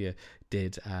Radiotopia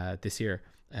did this year.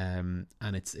 And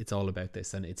it's all about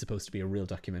this, and it's supposed to be a real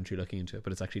documentary looking into it,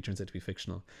 but it actually turns out to be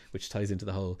fictional, which ties into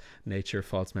the whole nature of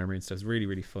false memory and stuff. It's really,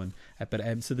 really fun.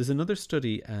 So there's another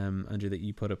study, Andrew, that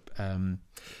you put up.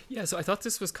 So I thought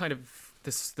this was kind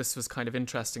of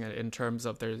interesting in terms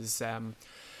of there's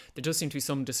there does seem to be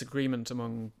some disagreement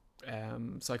among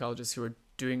psychologists who are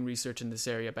doing research in this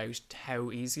area about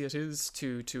how easy it is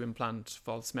to implant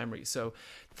false memories. So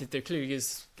there clearly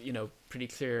is, pretty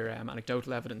clear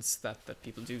anecdotal evidence that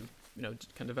people do,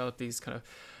 can develop these kind of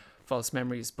false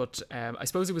memories. But I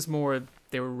suppose it was more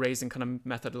they were raising kind of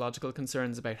methodological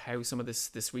concerns about how some of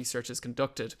this research is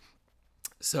conducted.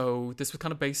 So this was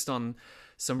kind of based on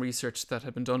some research that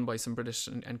had been done by some British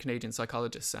and Canadian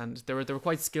psychologists, and they were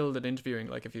quite skilled at interviewing.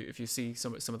 Like if you see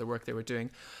some of the work they were doing,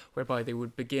 whereby they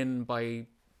would begin by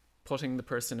putting the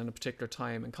person in a particular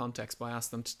time and context by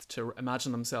asking them to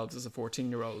imagine themselves as a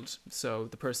 14-year-old. So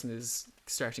the person is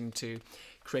starting to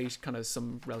create kind of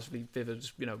some relatively vivid,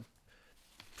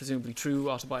 presumably true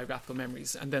autobiographical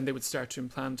memories, and then they would start to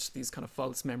implant these kind of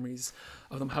false memories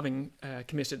of them having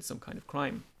committed some kind of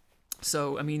crime.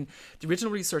 So, I mean, the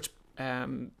original research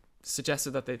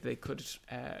suggested that they could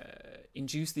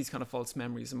induce these kind of false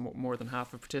memories in more than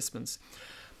half of participants.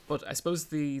 But I suppose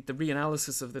the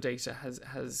reanalysis of the data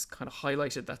has kind of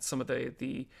highlighted that some of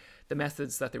the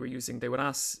methods that they were using, they would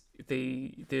ask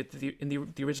the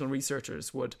original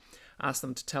researchers would ask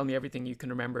them to tell me everything you can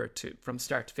remember from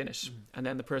start to finish, and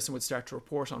then the person would start to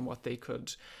report on what they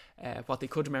could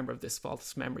remember of this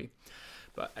false memory.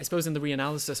 But I suppose in the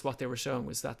reanalysis, what they were showing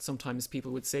was that sometimes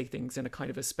people would say things in a kind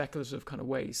of a speculative kind of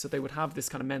way. So they would have this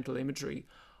kind of mental imagery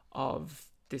of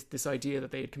this idea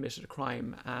that they had committed a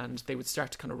crime, and they would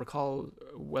start to kind of recall,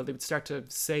 well, they would start to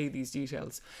say these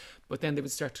details, but then they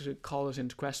would start to call it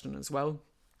into question as well.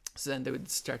 So then they would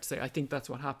start to say, I think that's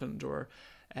what happened, or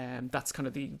that's kind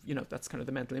of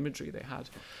the mental imagery they had.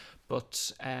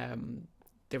 But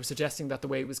they were suggesting that the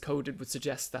way it was coded would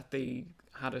suggest that they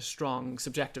had a strong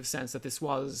subjective sense that this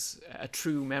was a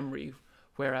true memory,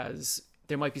 whereas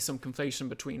there might be some conflation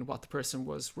between what the person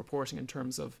was reporting in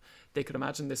terms of they could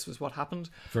imagine this was what happened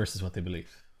versus what they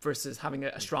believe, versus having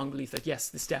a strong belief that, yes,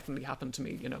 this definitely happened to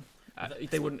me,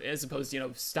 they wouldn't, as opposed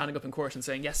to, standing up in court and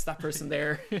saying, yes, that person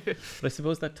there. But I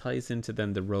suppose that ties into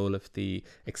then the role of the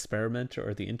experimenter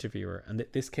or the interviewer. And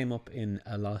this came up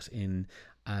a lot in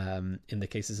the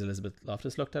cases Elizabeth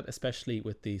Loftus looked at, especially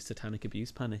with the satanic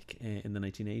abuse panic in the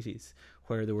 1980s,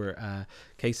 where there were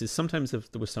cases, sometimes there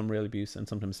was some real abuse and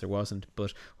sometimes there wasn't,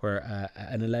 but where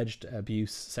an alleged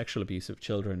sexual abuse of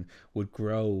children would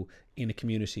grow in a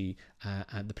community,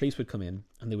 and the police would come in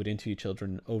and they would interview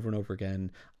children over and over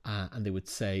again, and they would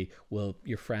say, well,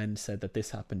 your friend said that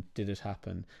this happened, did it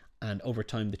happen? And over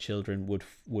time the children would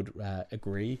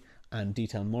agree and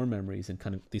detail more memories and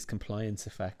kind of these compliance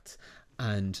effects,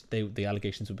 and the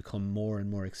allegations would become more and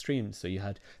more extreme. So you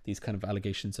had these kind of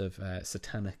allegations of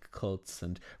satanic cults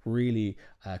and really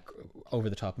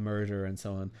over-the-top murder and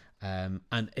so on.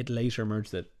 And it later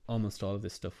emerged that almost all of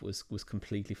this stuff was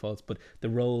completely false. But the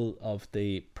role of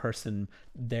the person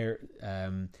there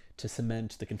to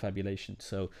cement the confabulation.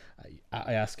 So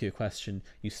I ask you a question,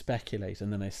 you speculate,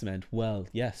 and then I cement, well,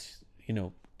 yes,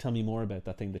 tell me more about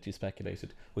that thing that you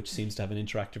speculated, which seems to have an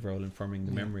interactive role in forming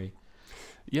the memory.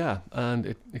 Yeah, and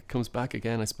it comes back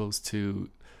again, I suppose, to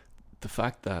the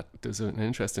fact that there's an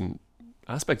interesting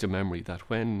aspect of memory, that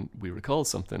when we recall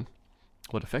something,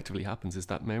 what effectively happens is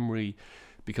that memory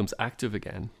becomes active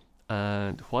again,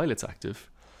 and while it's active,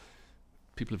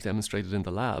 people have demonstrated in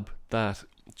the lab that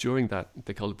during that,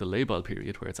 they call it the labile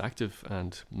period, where it's active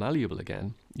and malleable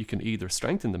again, you can either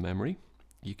strengthen the memory,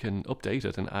 you can update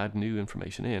it and add new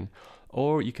information in,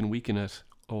 or you can weaken it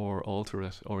or alter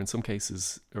it, or in some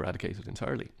cases eradicate it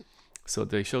entirely. So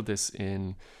they showed this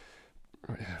in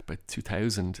about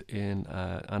 2000 in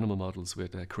animal models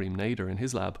with Kareem Nader in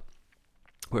his lab,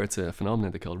 where it's a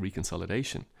phenomenon they call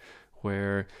reconsolidation,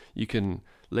 where you can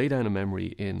lay down a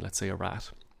memory in, let's say, a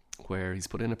rat, where he's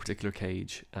put in a particular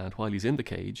cage, and while he's in the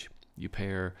cage, you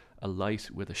pair a light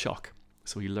with a shock.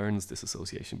 So he learns this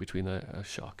association between a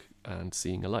shock and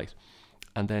seeing a light.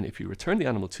 And then if you return the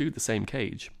animal to the same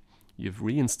cage, you've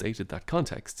reinstated that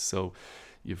context, so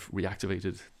you've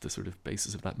reactivated the sort of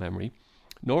basis of that memory.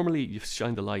 Normally, you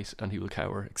shine the light and he will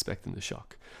cower, expecting the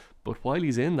shock. But while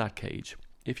he's in that cage,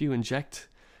 if you inject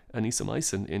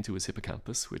anisomycin into his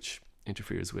hippocampus, which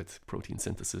interferes with protein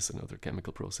synthesis and other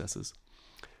chemical processes,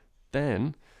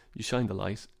 then you shine the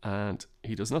light and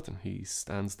he does nothing. He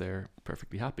stands there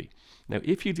perfectly happy. Now,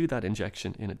 if you do that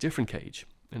injection in a different cage,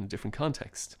 in a different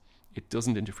context, it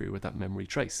doesn't interfere with that memory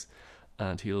trace,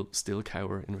 and he'll still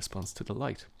cower in response to the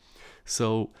light.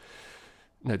 So,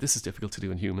 now this is difficult to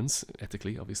do in humans,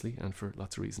 ethically, obviously, and for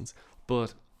lots of reasons,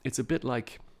 but it's a bit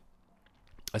like,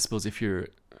 I suppose, if you're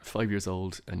 5 years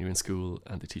old and you're in school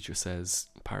and the teacher says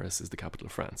Paris is the capital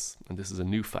of France, and this is a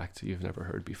new fact you've never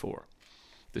heard before.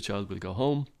 The child will go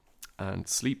home and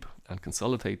sleep and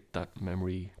consolidate that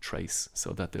memory trace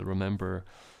so that they'll remember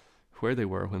where they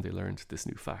were when they learned this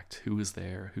new fact, who was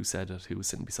there, who said it, who was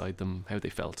sitting beside them, how they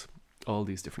felt, all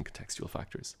these different contextual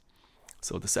factors.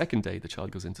 So the second day the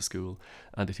child goes into school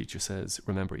and the teacher says,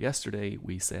 remember yesterday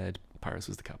we said Paris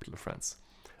was the capital of France.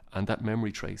 And that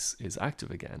memory trace is active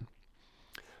again.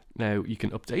 Now you can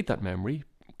update that memory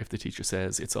if the teacher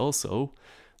says it's also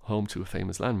home to a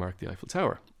famous landmark, the Eiffel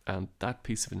Tower. And that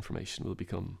piece of information will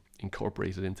become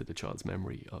incorporated into the child's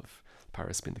memory of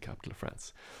Paris being the capital of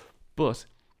France. But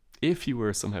if you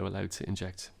were somehow allowed to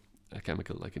inject a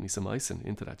chemical like anisomycin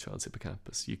into that child's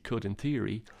hippocampus, you could, in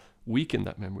theory, weaken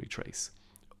that memory trace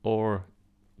or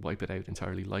wipe it out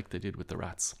entirely like they did with the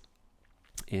rats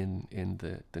in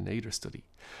the Nader study.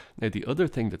 Now, the other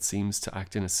thing that seems to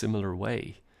act in a similar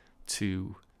way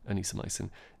to anisomycin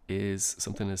is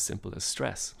something as simple as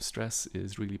stress. Stress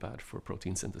is really bad for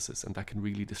protein synthesis, and that can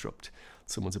really disrupt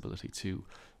someone's ability to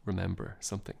remember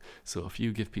something. So if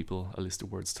you give people a list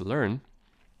of words to learn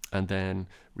and then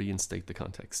reinstate the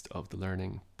context of the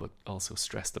learning, but also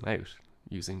stress them out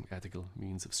using ethical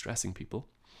means of stressing people,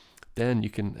 then you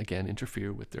can again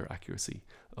interfere with their accuracy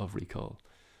of recall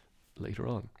later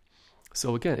on.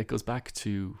 So again, it goes back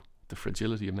to the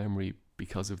fragility of memory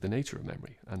because of the nature of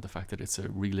memory and the fact that it's a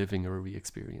reliving or a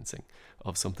re-experiencing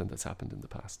of something that's happened in the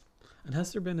past. And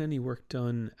has there been any work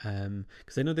done,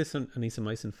 because I know this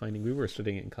anisomycin finding, we were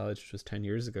studying it in college, which was 10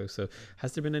 years ago, so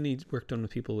has there been any work done with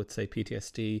people with, say,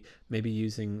 PTSD, maybe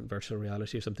using virtual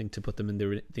reality or something to put them in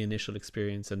the initial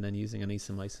experience and then using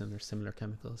anisomycin or similar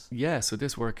chemicals? Yeah, so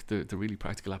this work, the really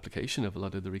practical application of a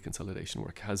lot of the reconsolidation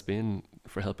work has been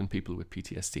for helping people with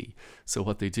PTSD. So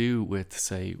what they do with,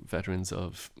 say, veterans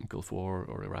of Gulf War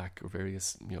or Iraq or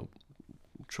various,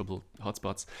 trouble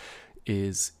hotspots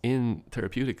is in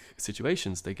therapeutic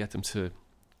situations, they get them to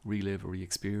relive or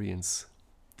re-experience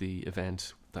the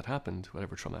event that happened,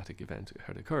 whatever traumatic event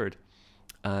had occurred.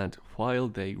 And while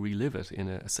they relive it in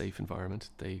a safe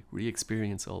environment, they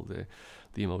re-experience all the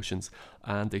emotions,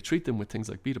 and they treat them with things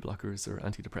like beta blockers or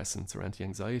antidepressants or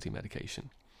anti-anxiety medication,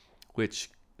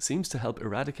 which seems to help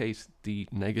eradicate the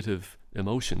negative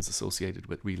emotions associated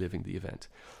with reliving the event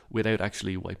without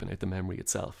actually wiping out the memory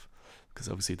itself. Because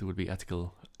obviously there would be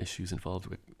ethical issues involved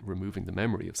with removing the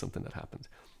memory of something that happened.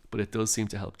 But it does seem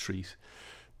to help treat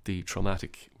the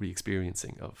traumatic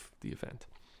re-experiencing of the event.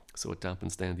 So it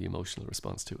dampens down the emotional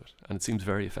response to it. And it seems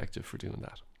very effective for doing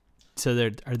that. So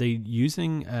are they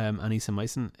using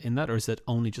anisomycin in that, or is it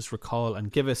only just recall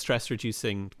and give a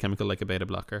stress-reducing chemical like a beta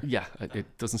blocker? Yeah,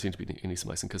 it doesn't seem to be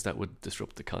anisomycin because that would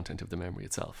disrupt the content of the memory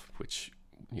itself, which...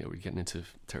 we're getting into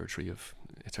territory of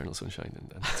eternal sunshine and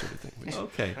that sort of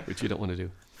thing, which you don't want to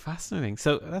do. Fascinating.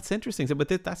 So that's interesting. So, but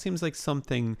that seems like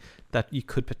something that you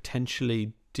could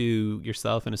potentially do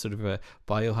yourself in a sort of a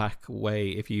biohack way.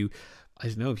 If you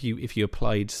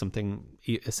applied something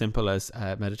as simple as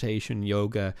meditation,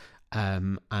 yoga,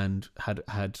 and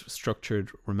had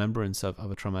structured remembrance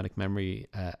of a traumatic memory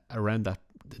around that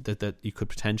you could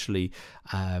potentially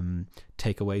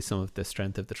take away some of the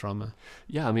strength of the trauma.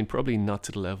 Yeah, I mean, probably not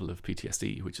to the level of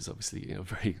PTSD, which is obviously a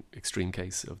very extreme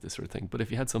case of this sort of thing. But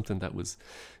if you had something that was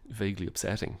vaguely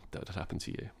upsetting that had happened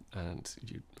to you and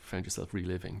you found yourself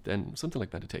reliving, then something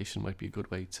like meditation might be a good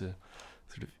way to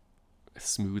sort of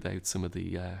smooth out some of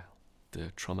the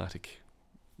traumatic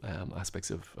aspects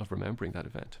of remembering that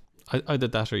event. Either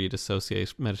that or you'd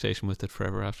associate meditation with it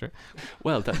forever after.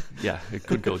 Well, it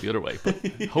could go the other way, but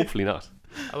hopefully not.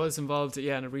 I was involved,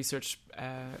 in a research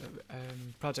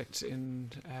project in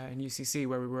UCC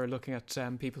where we were looking at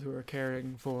people who were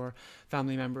caring for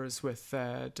family members with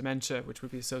dementia, which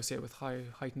would be associated with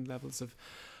heightened levels of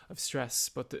stress.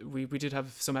 But we did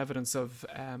have some evidence of,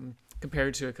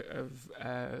 compared to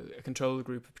a control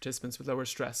group of participants with lower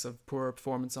stress, of poorer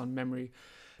performance on memory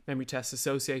tests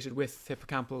associated with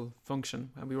hippocampal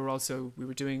function. And we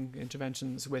were doing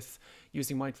interventions with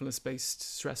using mindfulness-based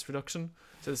stress reduction.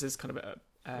 So this is kind of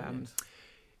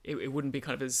it wouldn't be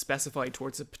kind of as specified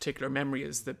towards a particular memory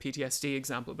as the PTSD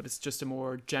example, but it's just a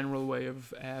more general way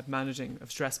of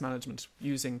stress management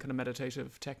using kind of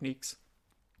meditative techniques.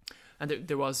 And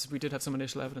we did have some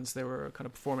initial evidence they were kind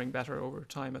of performing better over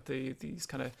time at these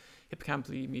kind of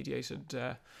hippocampally mediated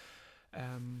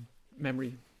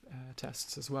memory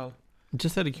tests as well.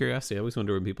 Just out of curiosity, I always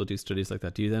wonder when people do studies like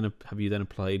that, have you then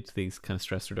applied these kind of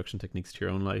stress reduction techniques to your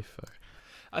own life? Or?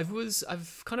 I've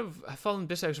fallen a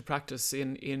bit out of practice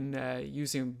in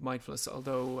using mindfulness,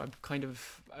 although I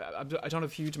don't have a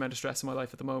huge amount of stress in my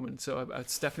life at the moment, so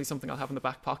it's definitely something I'll have in the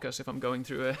back pocket if I'm going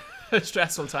through a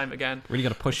stressful time again. Really got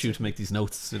to push you to make these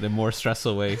notes in a more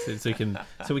stressful way, so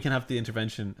we can have the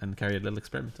intervention and carry a little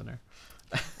experiment on there.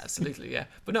 Absolutely, yeah.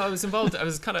 But no, I was involved. I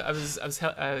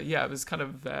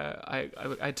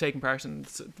had taken part in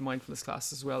the mindfulness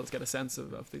class as well to get a sense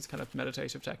of these kind of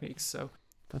meditative techniques. So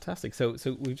fantastic. So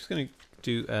we're just going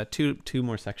to do two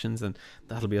more sections, and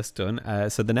that'll be us done.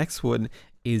 So the next one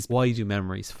is, why do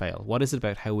memories fail? What is it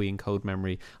about how we encode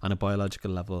memory on a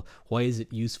biological level? Why is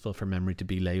it useful for memory to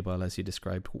be labile, as you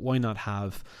described? Why not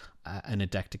have an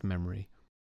eidetic memory?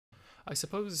 I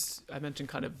suppose I mentioned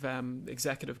kind of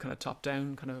executive kind of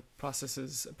top-down kind of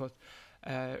processes, but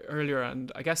earlier,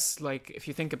 and I guess like if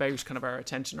you think about kind of our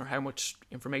attention or how much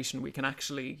information we can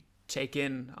actually take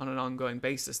in on an ongoing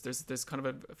basis, there's kind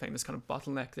of a famous kind of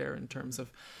bottleneck there in terms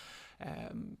of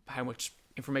how much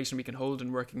information we can hold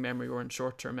in working memory or in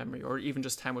short-term memory, or even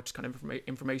just how much kind of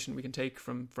information we can take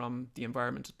from the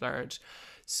environment at large.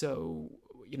 So,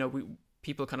 you know,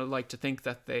 people kind of like to think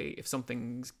that if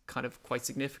something's kind of quite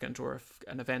significant, or if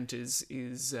an event is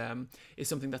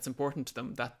something that's important to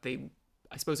them, that they,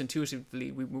 I suppose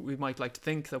intuitively, we might like to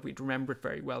think that we'd remember it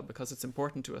very well because it's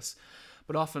important to us.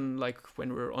 But often, like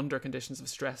when we're under conditions of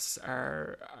stress,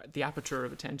 the aperture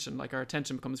of attention, like our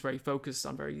attention becomes very focused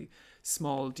on very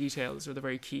small details, or the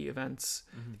very key events,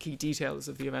 the key details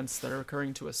of the events that are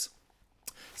occurring to us.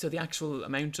 So the actual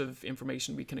amount of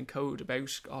information we can encode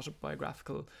about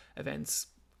autobiographical events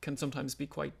can sometimes be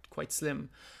quite slim.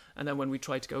 And then when we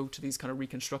try to go to these kind of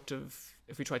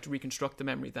if we try to reconstruct the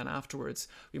memory then afterwards,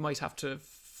 we might have to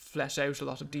flesh out a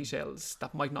lot of details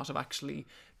that might not have actually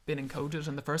been encoded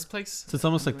in the first place. So it's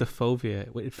almost like the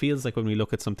fovea. It feels like when we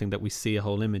look at something that we see a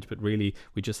whole image, but really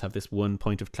we just have this one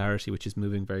point of clarity which is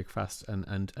moving very fast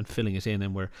and filling it in,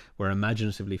 and we're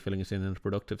imaginatively filling it in a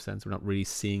productive sense. We're not really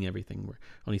seeing everything, we're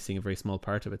only seeing a very small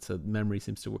part of it. So memory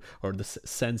seems to, or the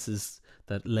senses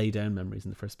that lay down memories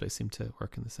in the first place, seem to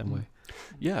work in the same way.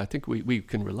 Yeah, I think we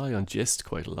can rely on gist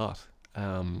quite a lot,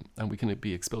 and we can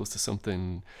be exposed to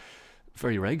something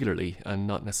very regularly and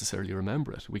not necessarily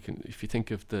remember it. We can, if you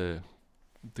think of the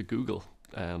Google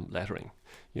lettering,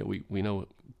 you know, we know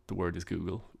the word is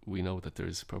Google. We know that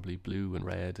there's probably blue and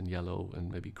red and yellow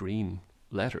and maybe green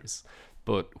letters,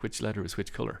 but which letter is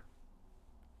which color?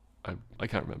 I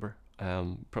can't remember.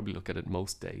 Probably look at it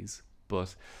most days,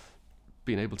 but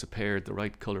being able to pair the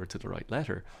right color to the right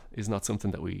letter is not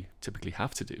something that we typically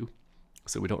have to do.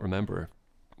 So we don't remember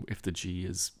if the G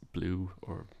is blue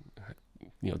or,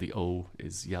 you know, the O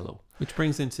is yellow. Which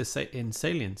brings into in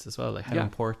salience as well, like how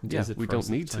important is it we for don't us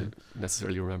need to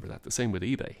necessarily remember that. The same with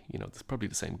eBay, you know, it's probably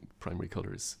the same primary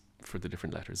colors for the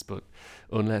different letters, but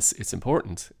unless it's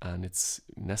important and it's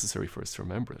necessary for us to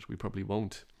remember it, we probably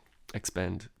won't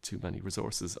expend too many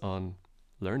resources on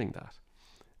learning that,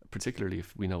 particularly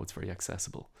if we know it's very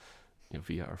accessible, you know,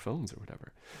 via our phones or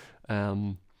whatever.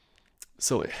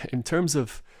 So in terms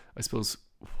of, I suppose,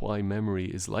 why memory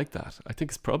is like that, I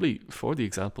think it's probably for the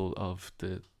example of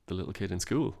the little kid in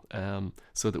school,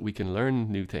 so that we can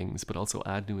learn new things but also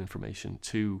add new information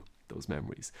to those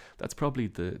memories. That's probably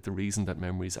the reason that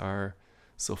memories are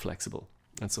so flexible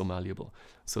and so malleable,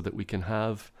 so that we can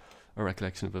have a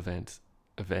recollection of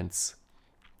events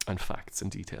and facts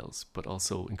and details, but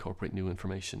also incorporate new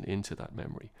information into that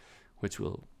memory, which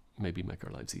will maybe make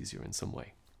our lives easier in some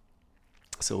way.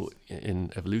 So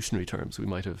in evolutionary terms, we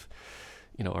might have,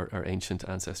 you know, our ancient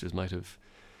ancestors might have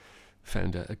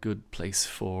found a good place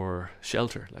for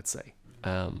shelter, let's say,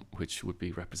 which would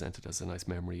be represented as a nice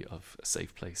memory of a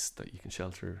safe place that you can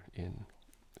shelter in,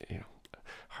 you know,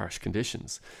 harsh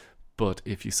conditions. But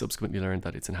if you subsequently learn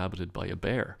that it's inhabited by a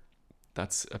bear,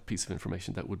 that's a piece of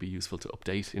information that would be useful to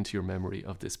update into your memory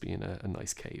of this being a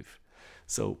nice cave.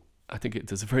 So I think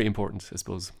there's a very important, I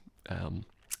suppose,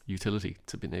 utility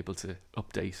to being able to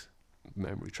update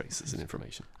memory traces and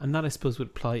information. And that, I suppose, would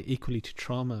apply equally to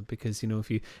trauma, because, you know,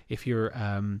 if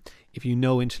you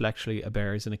know intellectually a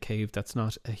bear is in a cave, that's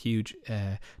not a huge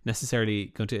necessarily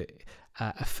going to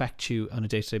affect you on a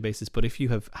day-to-day basis. But if you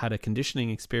have had a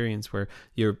conditioning experience where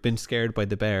you've been scared by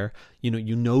the bear, you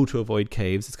know to avoid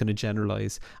caves, it's going to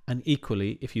generalize. And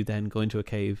equally, if you then go into a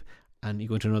cave and you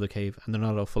go into another cave and they're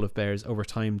not all full of bears, over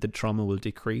time the trauma will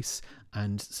decrease,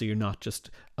 and so you're not just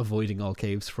avoiding all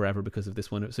caves forever because of this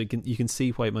one. So you can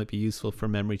see why it might be useful for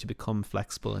memory to become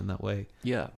flexible in that way.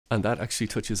 Yeah, and that actually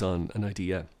touches on an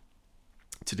idea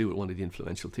to do with one of the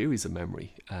influential theories of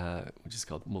memory, which is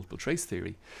called multiple trace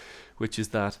theory, which is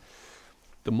that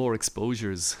the more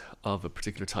exposures of a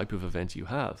particular type of event you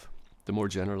have, the more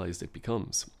generalized it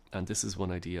becomes. And this is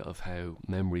one idea of how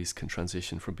memories can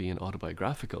transition from being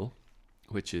autobiographical,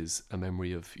 which is a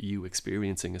memory of you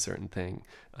experiencing a certain thing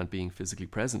and being physically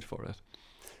present for it,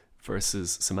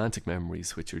 versus semantic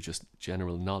memories, which are just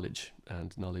general knowledge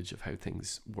and knowledge of how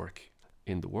things work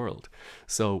in the world.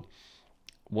 So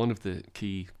one of the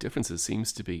key differences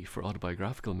seems to be for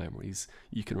autobiographical memories,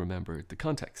 you can remember the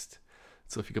context.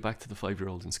 So if you go back to the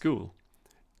 5-year-old in school,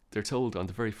 they're told on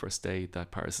the very first day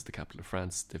that Paris is the capital of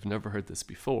France. They've never heard this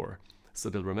before. So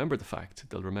they'll remember the fact,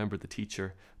 they'll remember the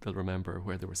teacher, they'll remember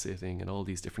where they were sitting and all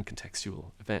these different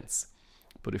contextual events.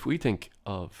 But if we think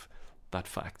of that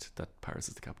fact that Paris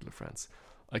is the capital of France,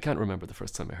 I can't remember the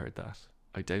first time I heard that.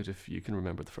 I doubt if you can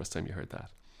remember the first time you heard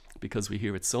that, because we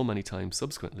hear it so many times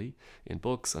subsequently in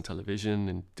books, on television,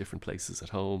 in different places at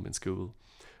home, in school,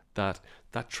 that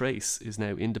that trace is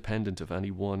now independent of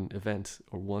any one event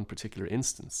or one particular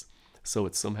instance. So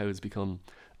it somehow has become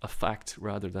a fact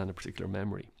rather than a particular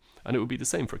memory. And it would be the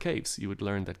same for caves. You would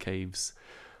learn that caves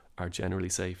are generally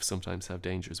safe, sometimes have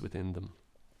dangers within them.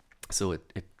 So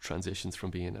it transitions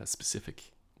from being a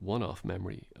specific one-off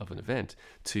memory of an event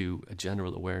to a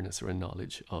general awareness or a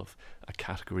knowledge of a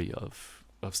category of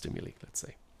stimuli, let's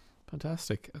say.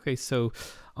 Fantastic. Okay, so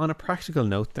on a practical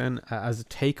note then, as a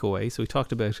takeaway, so we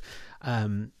talked about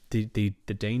the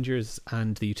dangers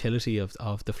and the utility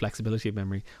of the flexibility of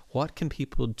memory. What can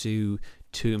people do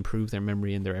to improve their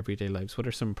memory in their everyday lives? What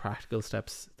are some practical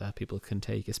steps that people can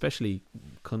take, especially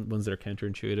ones that are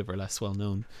counterintuitive or less well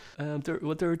known?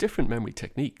 There are different memory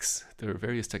techniques. There are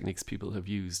various techniques people have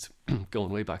used going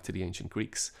way back to the ancient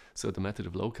Greeks. So the method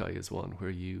of loci is one where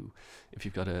if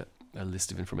you've got a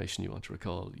list of information you want to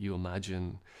recall, you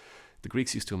imagine, the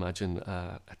Greeks used to imagine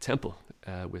a temple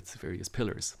with various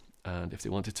pillars. And if they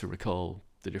wanted to recall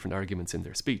the different arguments in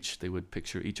their speech, they would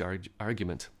picture each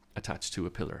argument attached to a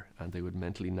pillar, and they would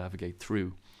mentally navigate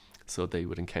through. So they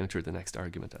would encounter the next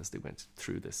argument as they went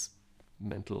through this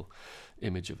mental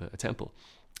image of a temple.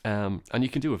 And you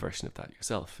can do a version of that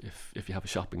yourself. If you have a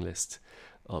shopping list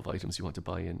of items you want to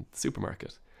buy in the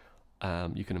supermarket,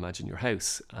 you can imagine your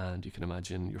house, and you can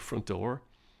imagine your front door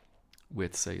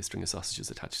with, say, a string of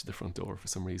sausages attached to the front door for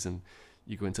some reason.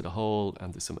 You go into the hall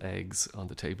and there's some eggs on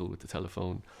the table with the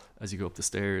telephone. As you go up the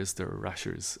stairs, there are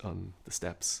rashers on the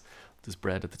steps. There's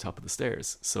bread at the top of the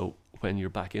stairs. So when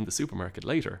you're back in the supermarket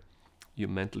later, you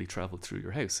mentally travel through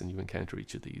your house and you encounter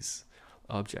each of these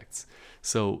objects.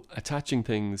 So attaching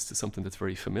things to something that's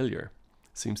very familiar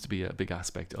seems to be a big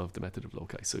aspect of the method of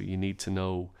loci. So you need to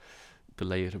know the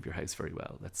layout of your house very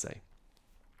well, let's say.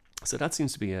 So that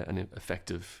seems to be an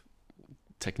effective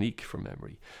technique for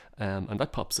memory. And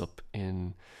that pops up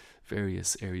in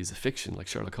various areas of fiction. Like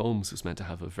Sherlock Holmes was meant to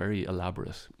have a very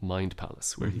elaborate mind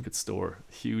palace where he could store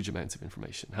huge amounts of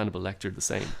information. Hannibal Lecter, the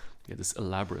same. He had this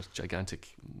elaborate,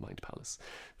 gigantic mind palace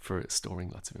for storing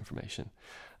lots of information.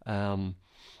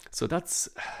 So that's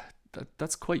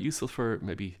quite useful for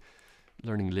maybe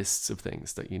learning lists of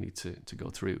things that you need to go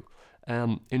through.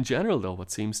 In general, though,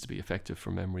 what seems to be effective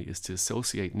for memory is to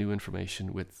associate new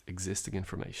information with existing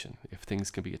information. If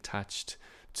things can be attached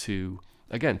to,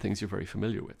 again, things you're very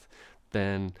familiar with,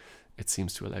 then it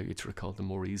seems to allow you to recall them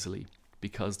more easily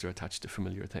because they're attached to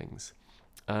familiar things.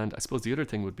 And I suppose the other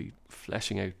thing would be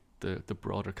fleshing out the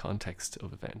broader context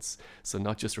of events. So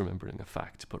not just remembering a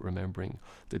fact, but remembering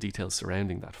the details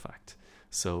surrounding that fact.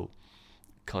 So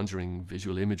conjuring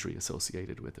visual imagery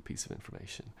associated with a piece of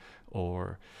information,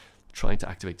 or trying to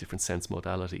activate different sense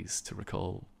modalities to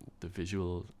recall the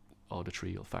visual,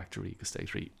 auditory, olfactory,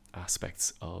 gustatory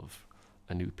aspects of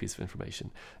a new piece of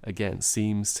information, again,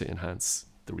 seems to enhance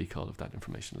the recall of that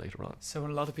information later on. So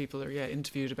when a lot of people are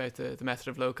interviewed about the method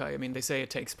of loci, I mean, they say it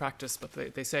takes practice, but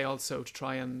they say also to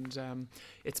try and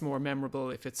it's more memorable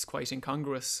if it's quite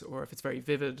incongruous or if it's very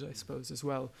vivid, I suppose, as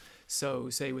well. So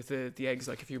say with the eggs,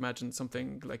 like if you imagine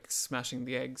something like smashing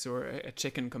the eggs or a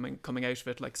chicken coming out of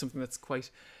it, like something that's quite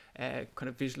kind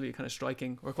of visually kind of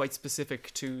striking or quite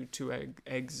specific to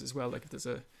eggs as well, like if there's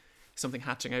something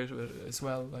hatching out of it as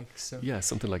well, like so. Yeah,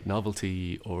 something like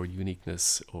novelty or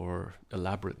uniqueness or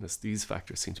elaborateness. These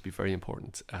factors seem to be very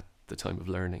important at the time of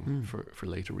learning for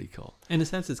later recall. In a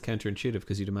sense, it's counterintuitive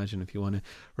because you'd imagine if you want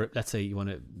to, let's say you want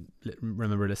to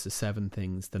remember a list of 7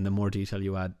 things, then the more detail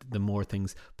you add, the more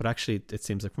things. But actually, it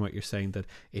seems like from what you're saying that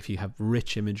if you have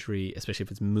rich imagery, especially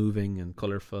if it's moving and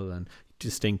colourful and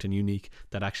distinct and unique,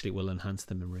 that actually will enhance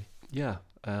the memory. Yeah.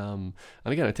 And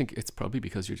again, I think it's probably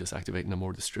because you're just activating a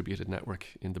more distributed network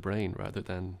in the brain rather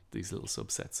than these little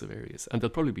subsets of areas. And they'll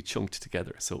probably be chunked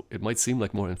together. So it might seem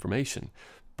like more information,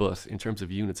 but in terms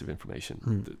of units of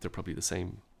information, they're probably the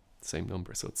same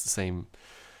number. So it's the same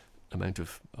amount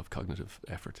of cognitive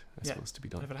effort, I suppose, to be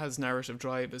done. If it has narrative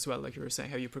drive as well, like you were saying,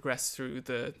 how you progress through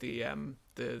the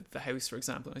house, for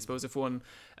example. And I suppose if one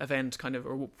event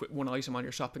or one item on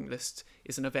your shopping list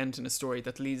is an event in a story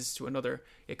that leads to another,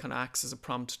 it kind of acts as a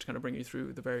prompt to kind of bring you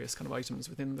through the various kind of items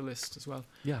within the list as well.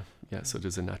 Yeah. So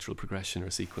there's a natural progression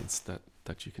or sequence that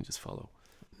you can just follow.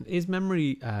 Is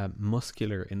memory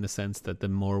muscular in the sense that the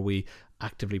more we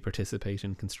actively participate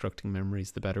in constructing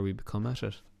memories, the better we become at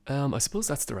it? I suppose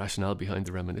that's the rationale behind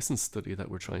the reminiscence study that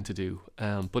we're trying to do.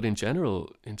 But in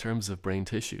general, in terms of brain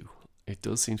tissue, it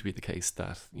does seem to be the case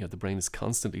that the brain is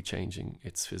constantly changing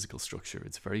its physical structure.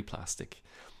 It's very plastic.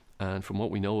 And from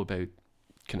what we know about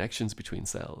connections between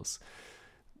cells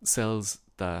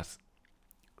that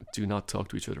do not talk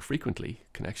to each other frequently,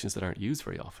 connections that aren't used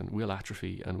very often, will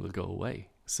atrophy and will go away.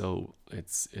 So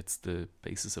it's the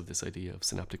basis of this idea of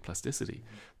synaptic plasticity,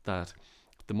 that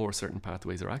the more certain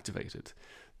pathways are activated,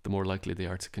 the more likely they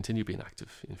are to continue being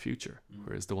active in future,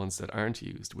 whereas the ones that aren't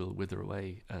used will wither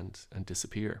away and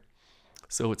disappear.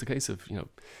 So it's a case of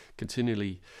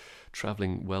continually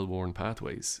traveling well-worn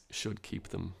pathways should keep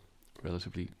them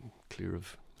relatively clear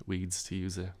of weeds, to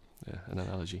use an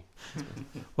analogy.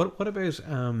 What about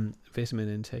vitamin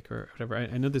intake or whatever?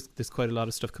 I know there's quite a lot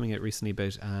of stuff coming out recently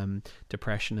about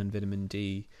depression and vitamin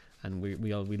D, and we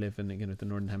live in the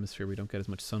northern hemisphere. We don't get as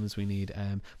much sun as we need.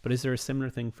 But is there a similar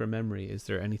thing for memory? Is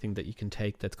there anything that you can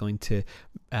take that's going to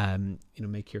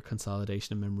make your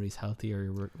consolidation of memories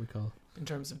healthier or recall? In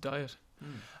terms of diet,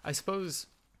 I suppose.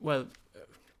 Well,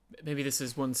 maybe this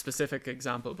is one specific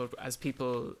example, but as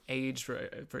people age,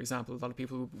 for example, a lot of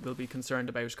people will be concerned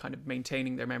about kind of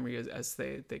maintaining their memory as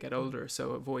they get older,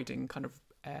 so avoiding kind of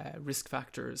risk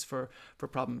factors for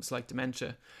problems like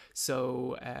dementia.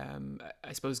 So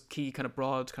I suppose key kind of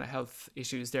broad kind of health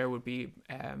issues there would be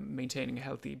maintaining a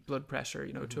healthy blood pressure,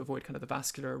 to avoid kind of the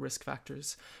vascular risk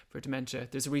factors for dementia.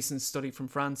 There's a recent study from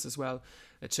France as well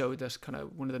that showed that kind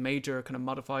of one of the major kind of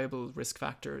modifiable risk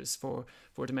factors for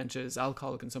dementia is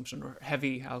alcohol consumption or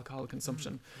heavy alcohol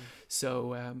consumption.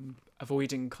 So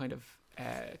avoiding kind of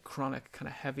chronic kind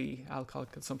of heavy alcohol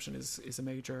consumption is a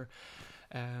major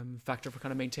factor for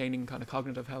kind of maintaining kind of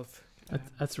cognitive health.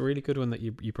 That's a really good one that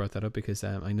you brought that up, because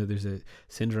I know there's a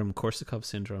syndrome, Korsakoff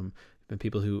syndrome, when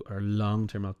people who are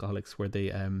long-term alcoholics, where they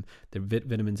their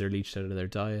vitamins are leached out of their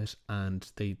diet, and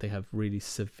they have really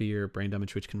severe brain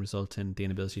damage, which can result in the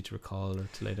inability to recall or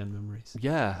to lay down memories.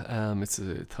 Yeah, it's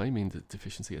a thiamine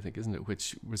deficiency, I think, isn't it?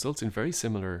 Which results in very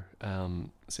similar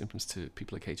symptoms to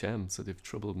people like HM. So they have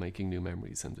trouble making new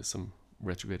memories, and there's some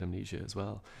retrograde amnesia as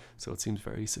well. So it seems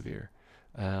very severe.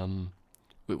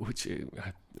 Which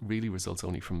really results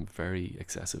only from very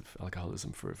excessive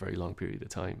alcoholism for a very long period of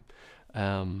time.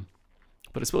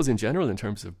 But I suppose in general, in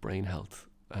terms of brain health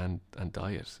and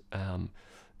diet,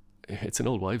 it's an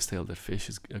old wives' tale that fish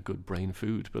is a good brain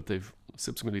food, but they've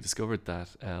subsequently discovered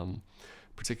that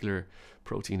particular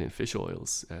protein in fish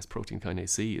oils, as protein kinase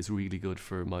C, is really good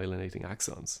for myelinating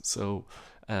axons. So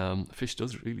fish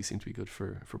does really seem to be good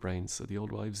for brains. So the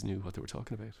old wives knew what they were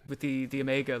talking about. With the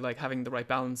omega, like having the right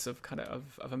balance of kind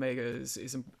of omega is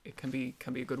it can be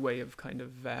a good way of kind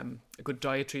of a good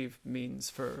dietary means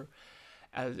for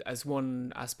as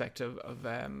one aspect of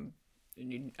a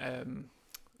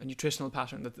nutritional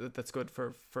pattern that's good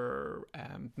for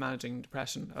managing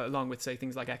depression, along with say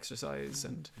things like exercise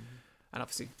and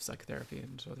obviously psychotherapy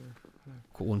and other.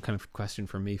 One kind of question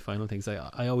for me, final things.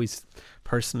 I always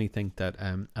personally think that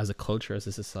as a culture, as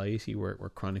a society, we're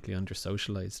chronically under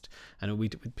socialized, and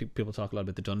people talk a lot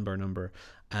about the Dunbar number,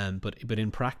 but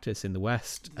in practice in the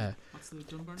West, what's the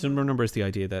Dunbar number? Dunbar number is the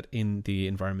idea that in the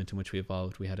environment in which we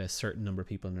evolved, we had a certain number of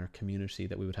people in our community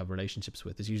that we would have relationships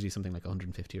with. There's usually something like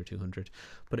 150 or 200,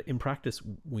 but in practice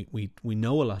we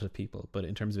know a lot of people, but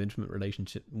in terms of intimate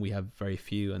relationship we have very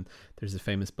few. And there's a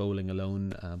famous Bowling Alone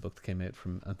book that came out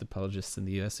from anthropologists in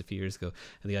the US a few years ago,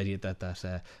 and the idea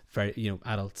that very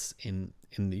adults in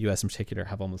the US in particular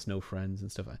have almost no friends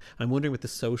and stuff. I'm wondering with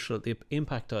the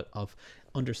impact of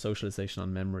under socialization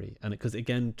on memory, and because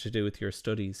again to do with your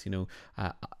studies,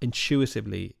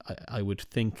 intuitively I would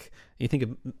think, you think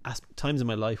of times in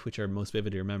my life which are most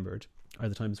vividly remembered are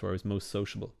the times where I was most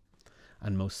sociable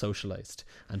and most socialized,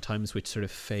 and times which sort of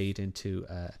fade into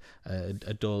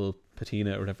a dull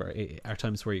patina or whatever are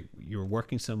times where you were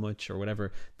working so much or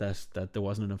whatever that there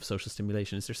wasn't enough social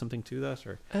stimulation. Is there something to that?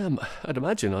 Or I'd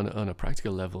imagine on a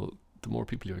practical level, the more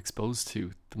people you're exposed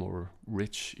to, the more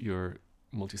rich your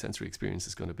multisensory experience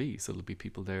is going to be. So there'll be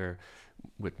people there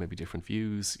with maybe different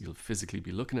views. You'll physically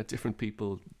be looking at different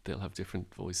people. They'll have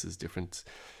different voices,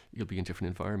 you'll be in different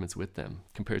environments with them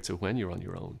compared to when you're on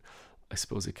your own. I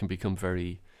suppose it can become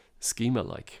very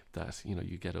schema-like that,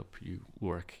 you get up, you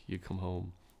work, you come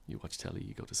home, you watch telly,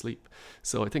 you go to sleep.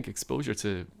 So I think exposure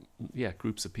to,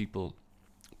 groups of people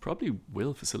probably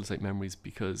will facilitate memories,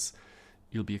 because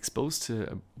you'll be exposed to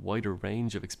a wider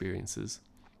range of experiences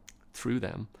through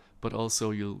them, but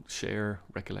also you'll share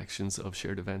recollections of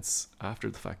shared events after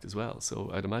the fact as well. So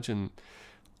I'd imagine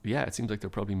yeah, it seems like there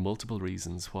are probably multiple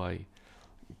reasons why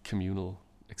communal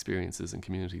experiences and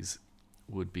communities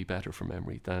would be better for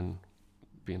memory than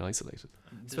being isolated.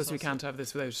 I suppose we can't have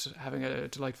this without having a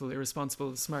delightful,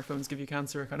 irresponsible smartphones give you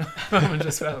cancer kind of moment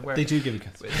as well. Where They do give you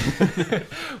cancer.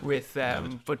 with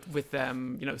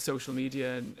social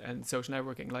media and social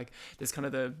networking, like this kind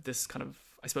of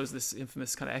I suppose this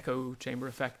infamous kind of echo chamber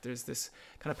effect. There's this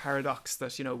kind of paradox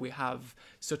that we have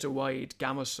such a wide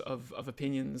gamut of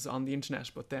opinions on the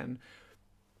internet, but then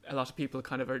a lot of people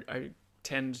kind of are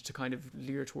tend to kind of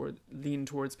lean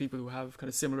towards people who have kind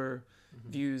of similar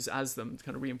views as them, to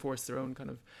kind of reinforce their own kind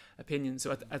of opinions.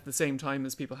 So at the same time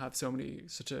as people have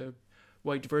such a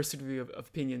wide diversity of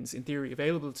opinions in theory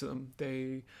available to them,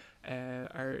 they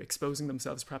are exposing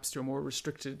themselves perhaps to a more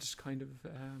restricted kind of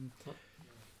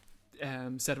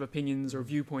set of opinions or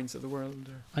viewpoints of the world.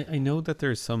 I know that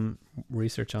there's some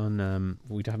research on,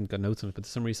 we haven't got notes on it, but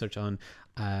there's some research on,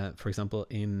 for example,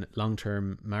 in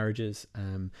long-term marriages,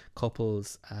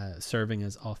 couples serving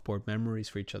as off-board memories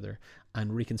for each other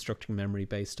and reconstructing memory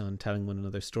based on telling one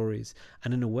another stories.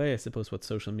 And in a way, I suppose what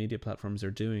social media platforms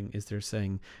are doing is they're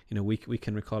saying, we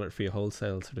can recall it for you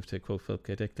wholesale, sort of to quote Philip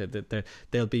K. Dick, that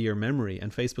they'll be your memory.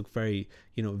 And Facebook very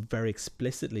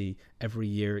explicitly every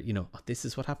year, this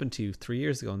is what happened to you 3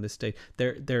 years ago on this day.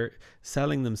 They're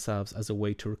selling themselves as a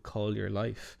way to recall your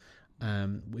life,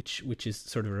 which is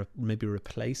sort of maybe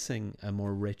replacing a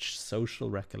more rich social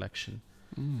recollection.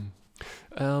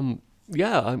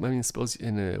 Yeah, I mean, I suppose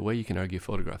in a way you can argue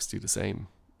photographs do the same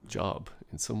job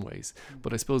in some ways.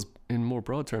 But I suppose in more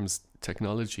broad terms,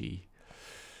 technology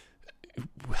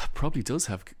probably does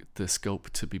have the scope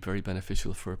to be very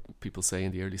beneficial for people, say,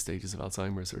 in the early stages of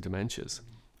Alzheimer's or dementias.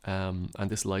 And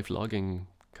this life logging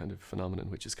kind of phenomenon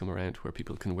which has come around, where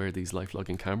people can wear these life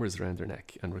logging cameras around their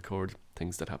neck and record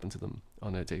things that happen to them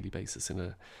on a daily basis in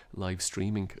a live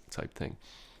streaming type thing,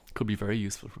 could be very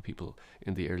useful for people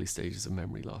in the early stages of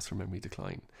memory loss or memory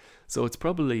decline. So it's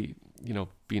probably,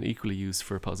 being equally used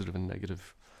for positive and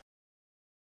negative.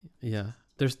 Yeah.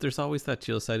 There's always that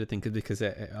dual-sided thing, because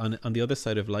on the other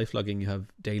side of life logging, you have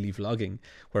daily vlogging,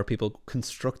 where people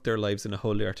construct their lives in a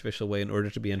wholly artificial way in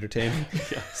order to be entertained.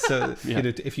 So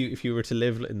if you were to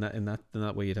live in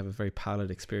that way, you'd have a very pallid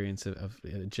experience of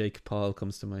Jake Paul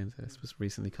comes to mind. I suppose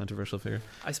recently controversial figure.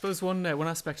 I suppose one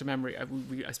aspect of memory,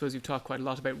 I suppose we've talked quite a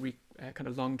lot about kind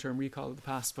of long-term recall of the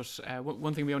past, but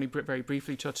one thing we only very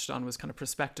briefly touched on was kind of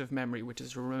prospective memory, which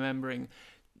is remembering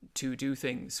to do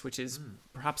things, which is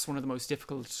perhaps one of the most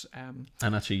difficult and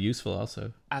actually useful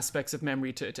also aspects of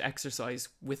memory to exercise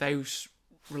without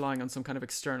relying on some kind of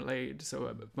external aid. So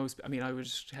I would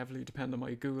heavily depend on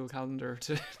my Google Calendar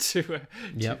to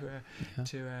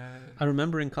I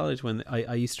remember in college when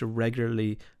I used to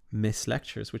regularly miss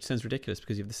lectures, which sounds ridiculous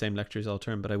because you have the same lectures all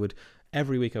term, but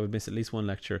every week I would miss at least one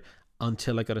lecture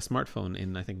until I got a smartphone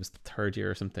in, I think it was the third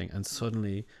year or something, and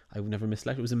suddenly I would never miss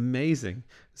lecture. It was amazing.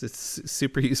 It's a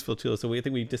super useful tool. So I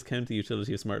think we discount the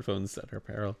utility of smartphones at our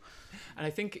peril. And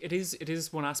I think it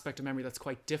is one aspect of memory that's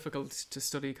quite difficult to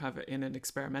study kind of in an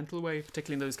experimental way,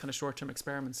 particularly in those kind of short-term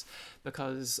experiments,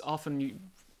 because often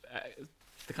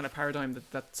the kind of paradigm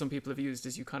that some people have used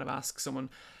is you kind of ask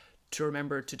someone to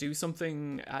remember to do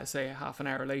something, say half an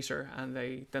hour later, and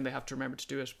then they have to remember to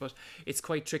do it. But it's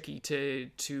quite tricky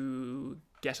to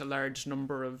get a large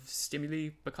number of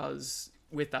stimuli because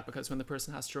when the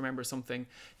person has to remember something,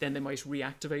 then they might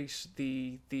reactivate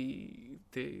the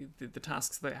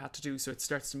tasks that they had to do. So it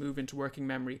starts to move into working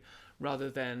memory, rather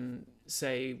than,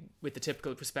 say, with the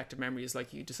typical prospective memory is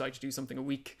like you decide to do something a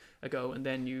week ago and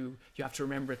then you have to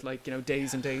remember it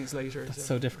days and days later. That's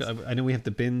so difficult. I know we have the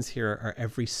bins here are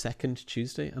every second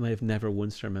Tuesday, and I have never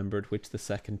once remembered which the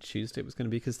second Tuesday was going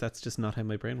to be, because that's just not how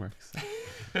my brain works.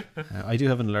 I do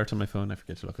have an alert on my phone. I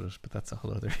forget to look at it, but that's a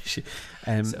whole other issue.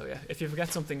 So yeah, if you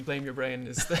forget something, blame your brain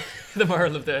is the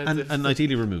moral of the... And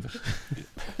ideally remove it.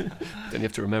 Then you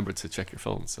have to remember to check your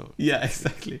phone. So yeah,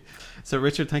 exactly. So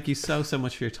Richard, thank you so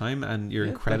much for your time and your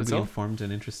incredibly informed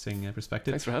and interesting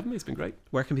perspective. Thanks for having me. It's been great.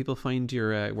 Where can people find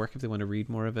your work if they want to read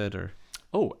more of it? Or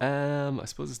I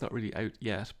suppose it's not really out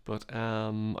yet, but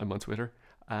I'm on Twitter,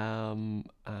 and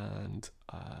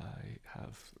I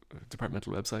have a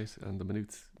departmental website and the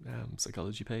Maynooth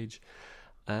psychology page.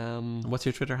 What's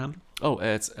your Twitter handle?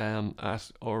 It's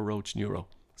at Roach Neuro.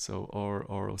 So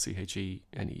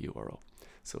ROCHENEURO.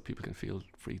 So people can feel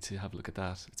free to have a look at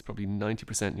that. It's probably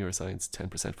 90% neuroscience,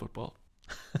 10% football.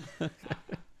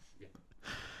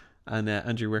 And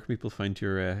Andrew, where can people find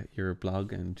your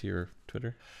blog and your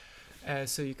Twitter?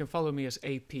 So you can follow me at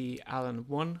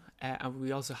APAllen1, and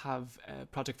we also have a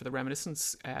project for the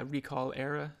Reminiscence Recall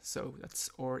Era. So that's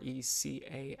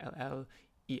RECALLERA.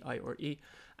 EI or E.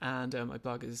 And my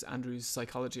blog is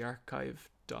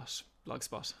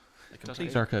andrewspsychologyarchive.blogspot. A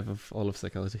complete archive of all of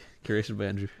psychology, curated by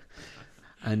Andrew.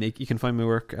 And you can find my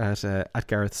work at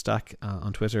Gareth Stack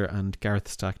on Twitter and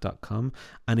garethstack.com.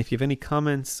 And if you have any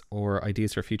comments or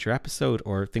ideas for a future episode,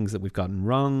 or things that we've gotten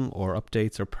wrong, or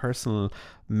updates, or personal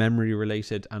memory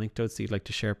related anecdotes that you'd like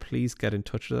to share, please get in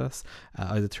touch with us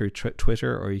either through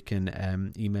Twitter, or you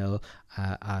can email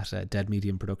at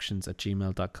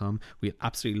deadmediumproductions@gmail.com. We'd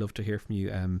absolutely love to hear from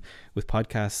you. With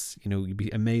podcasts, you'd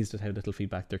be amazed at how little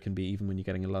feedback there can be, even when you're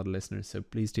getting a lot of listeners. So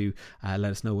please do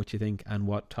let us know what you think and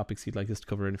what topics you'd like us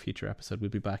to cover in a future episode. We'll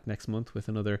be back next month with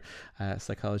another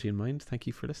Psychology in Mind. Thank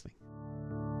you for listening.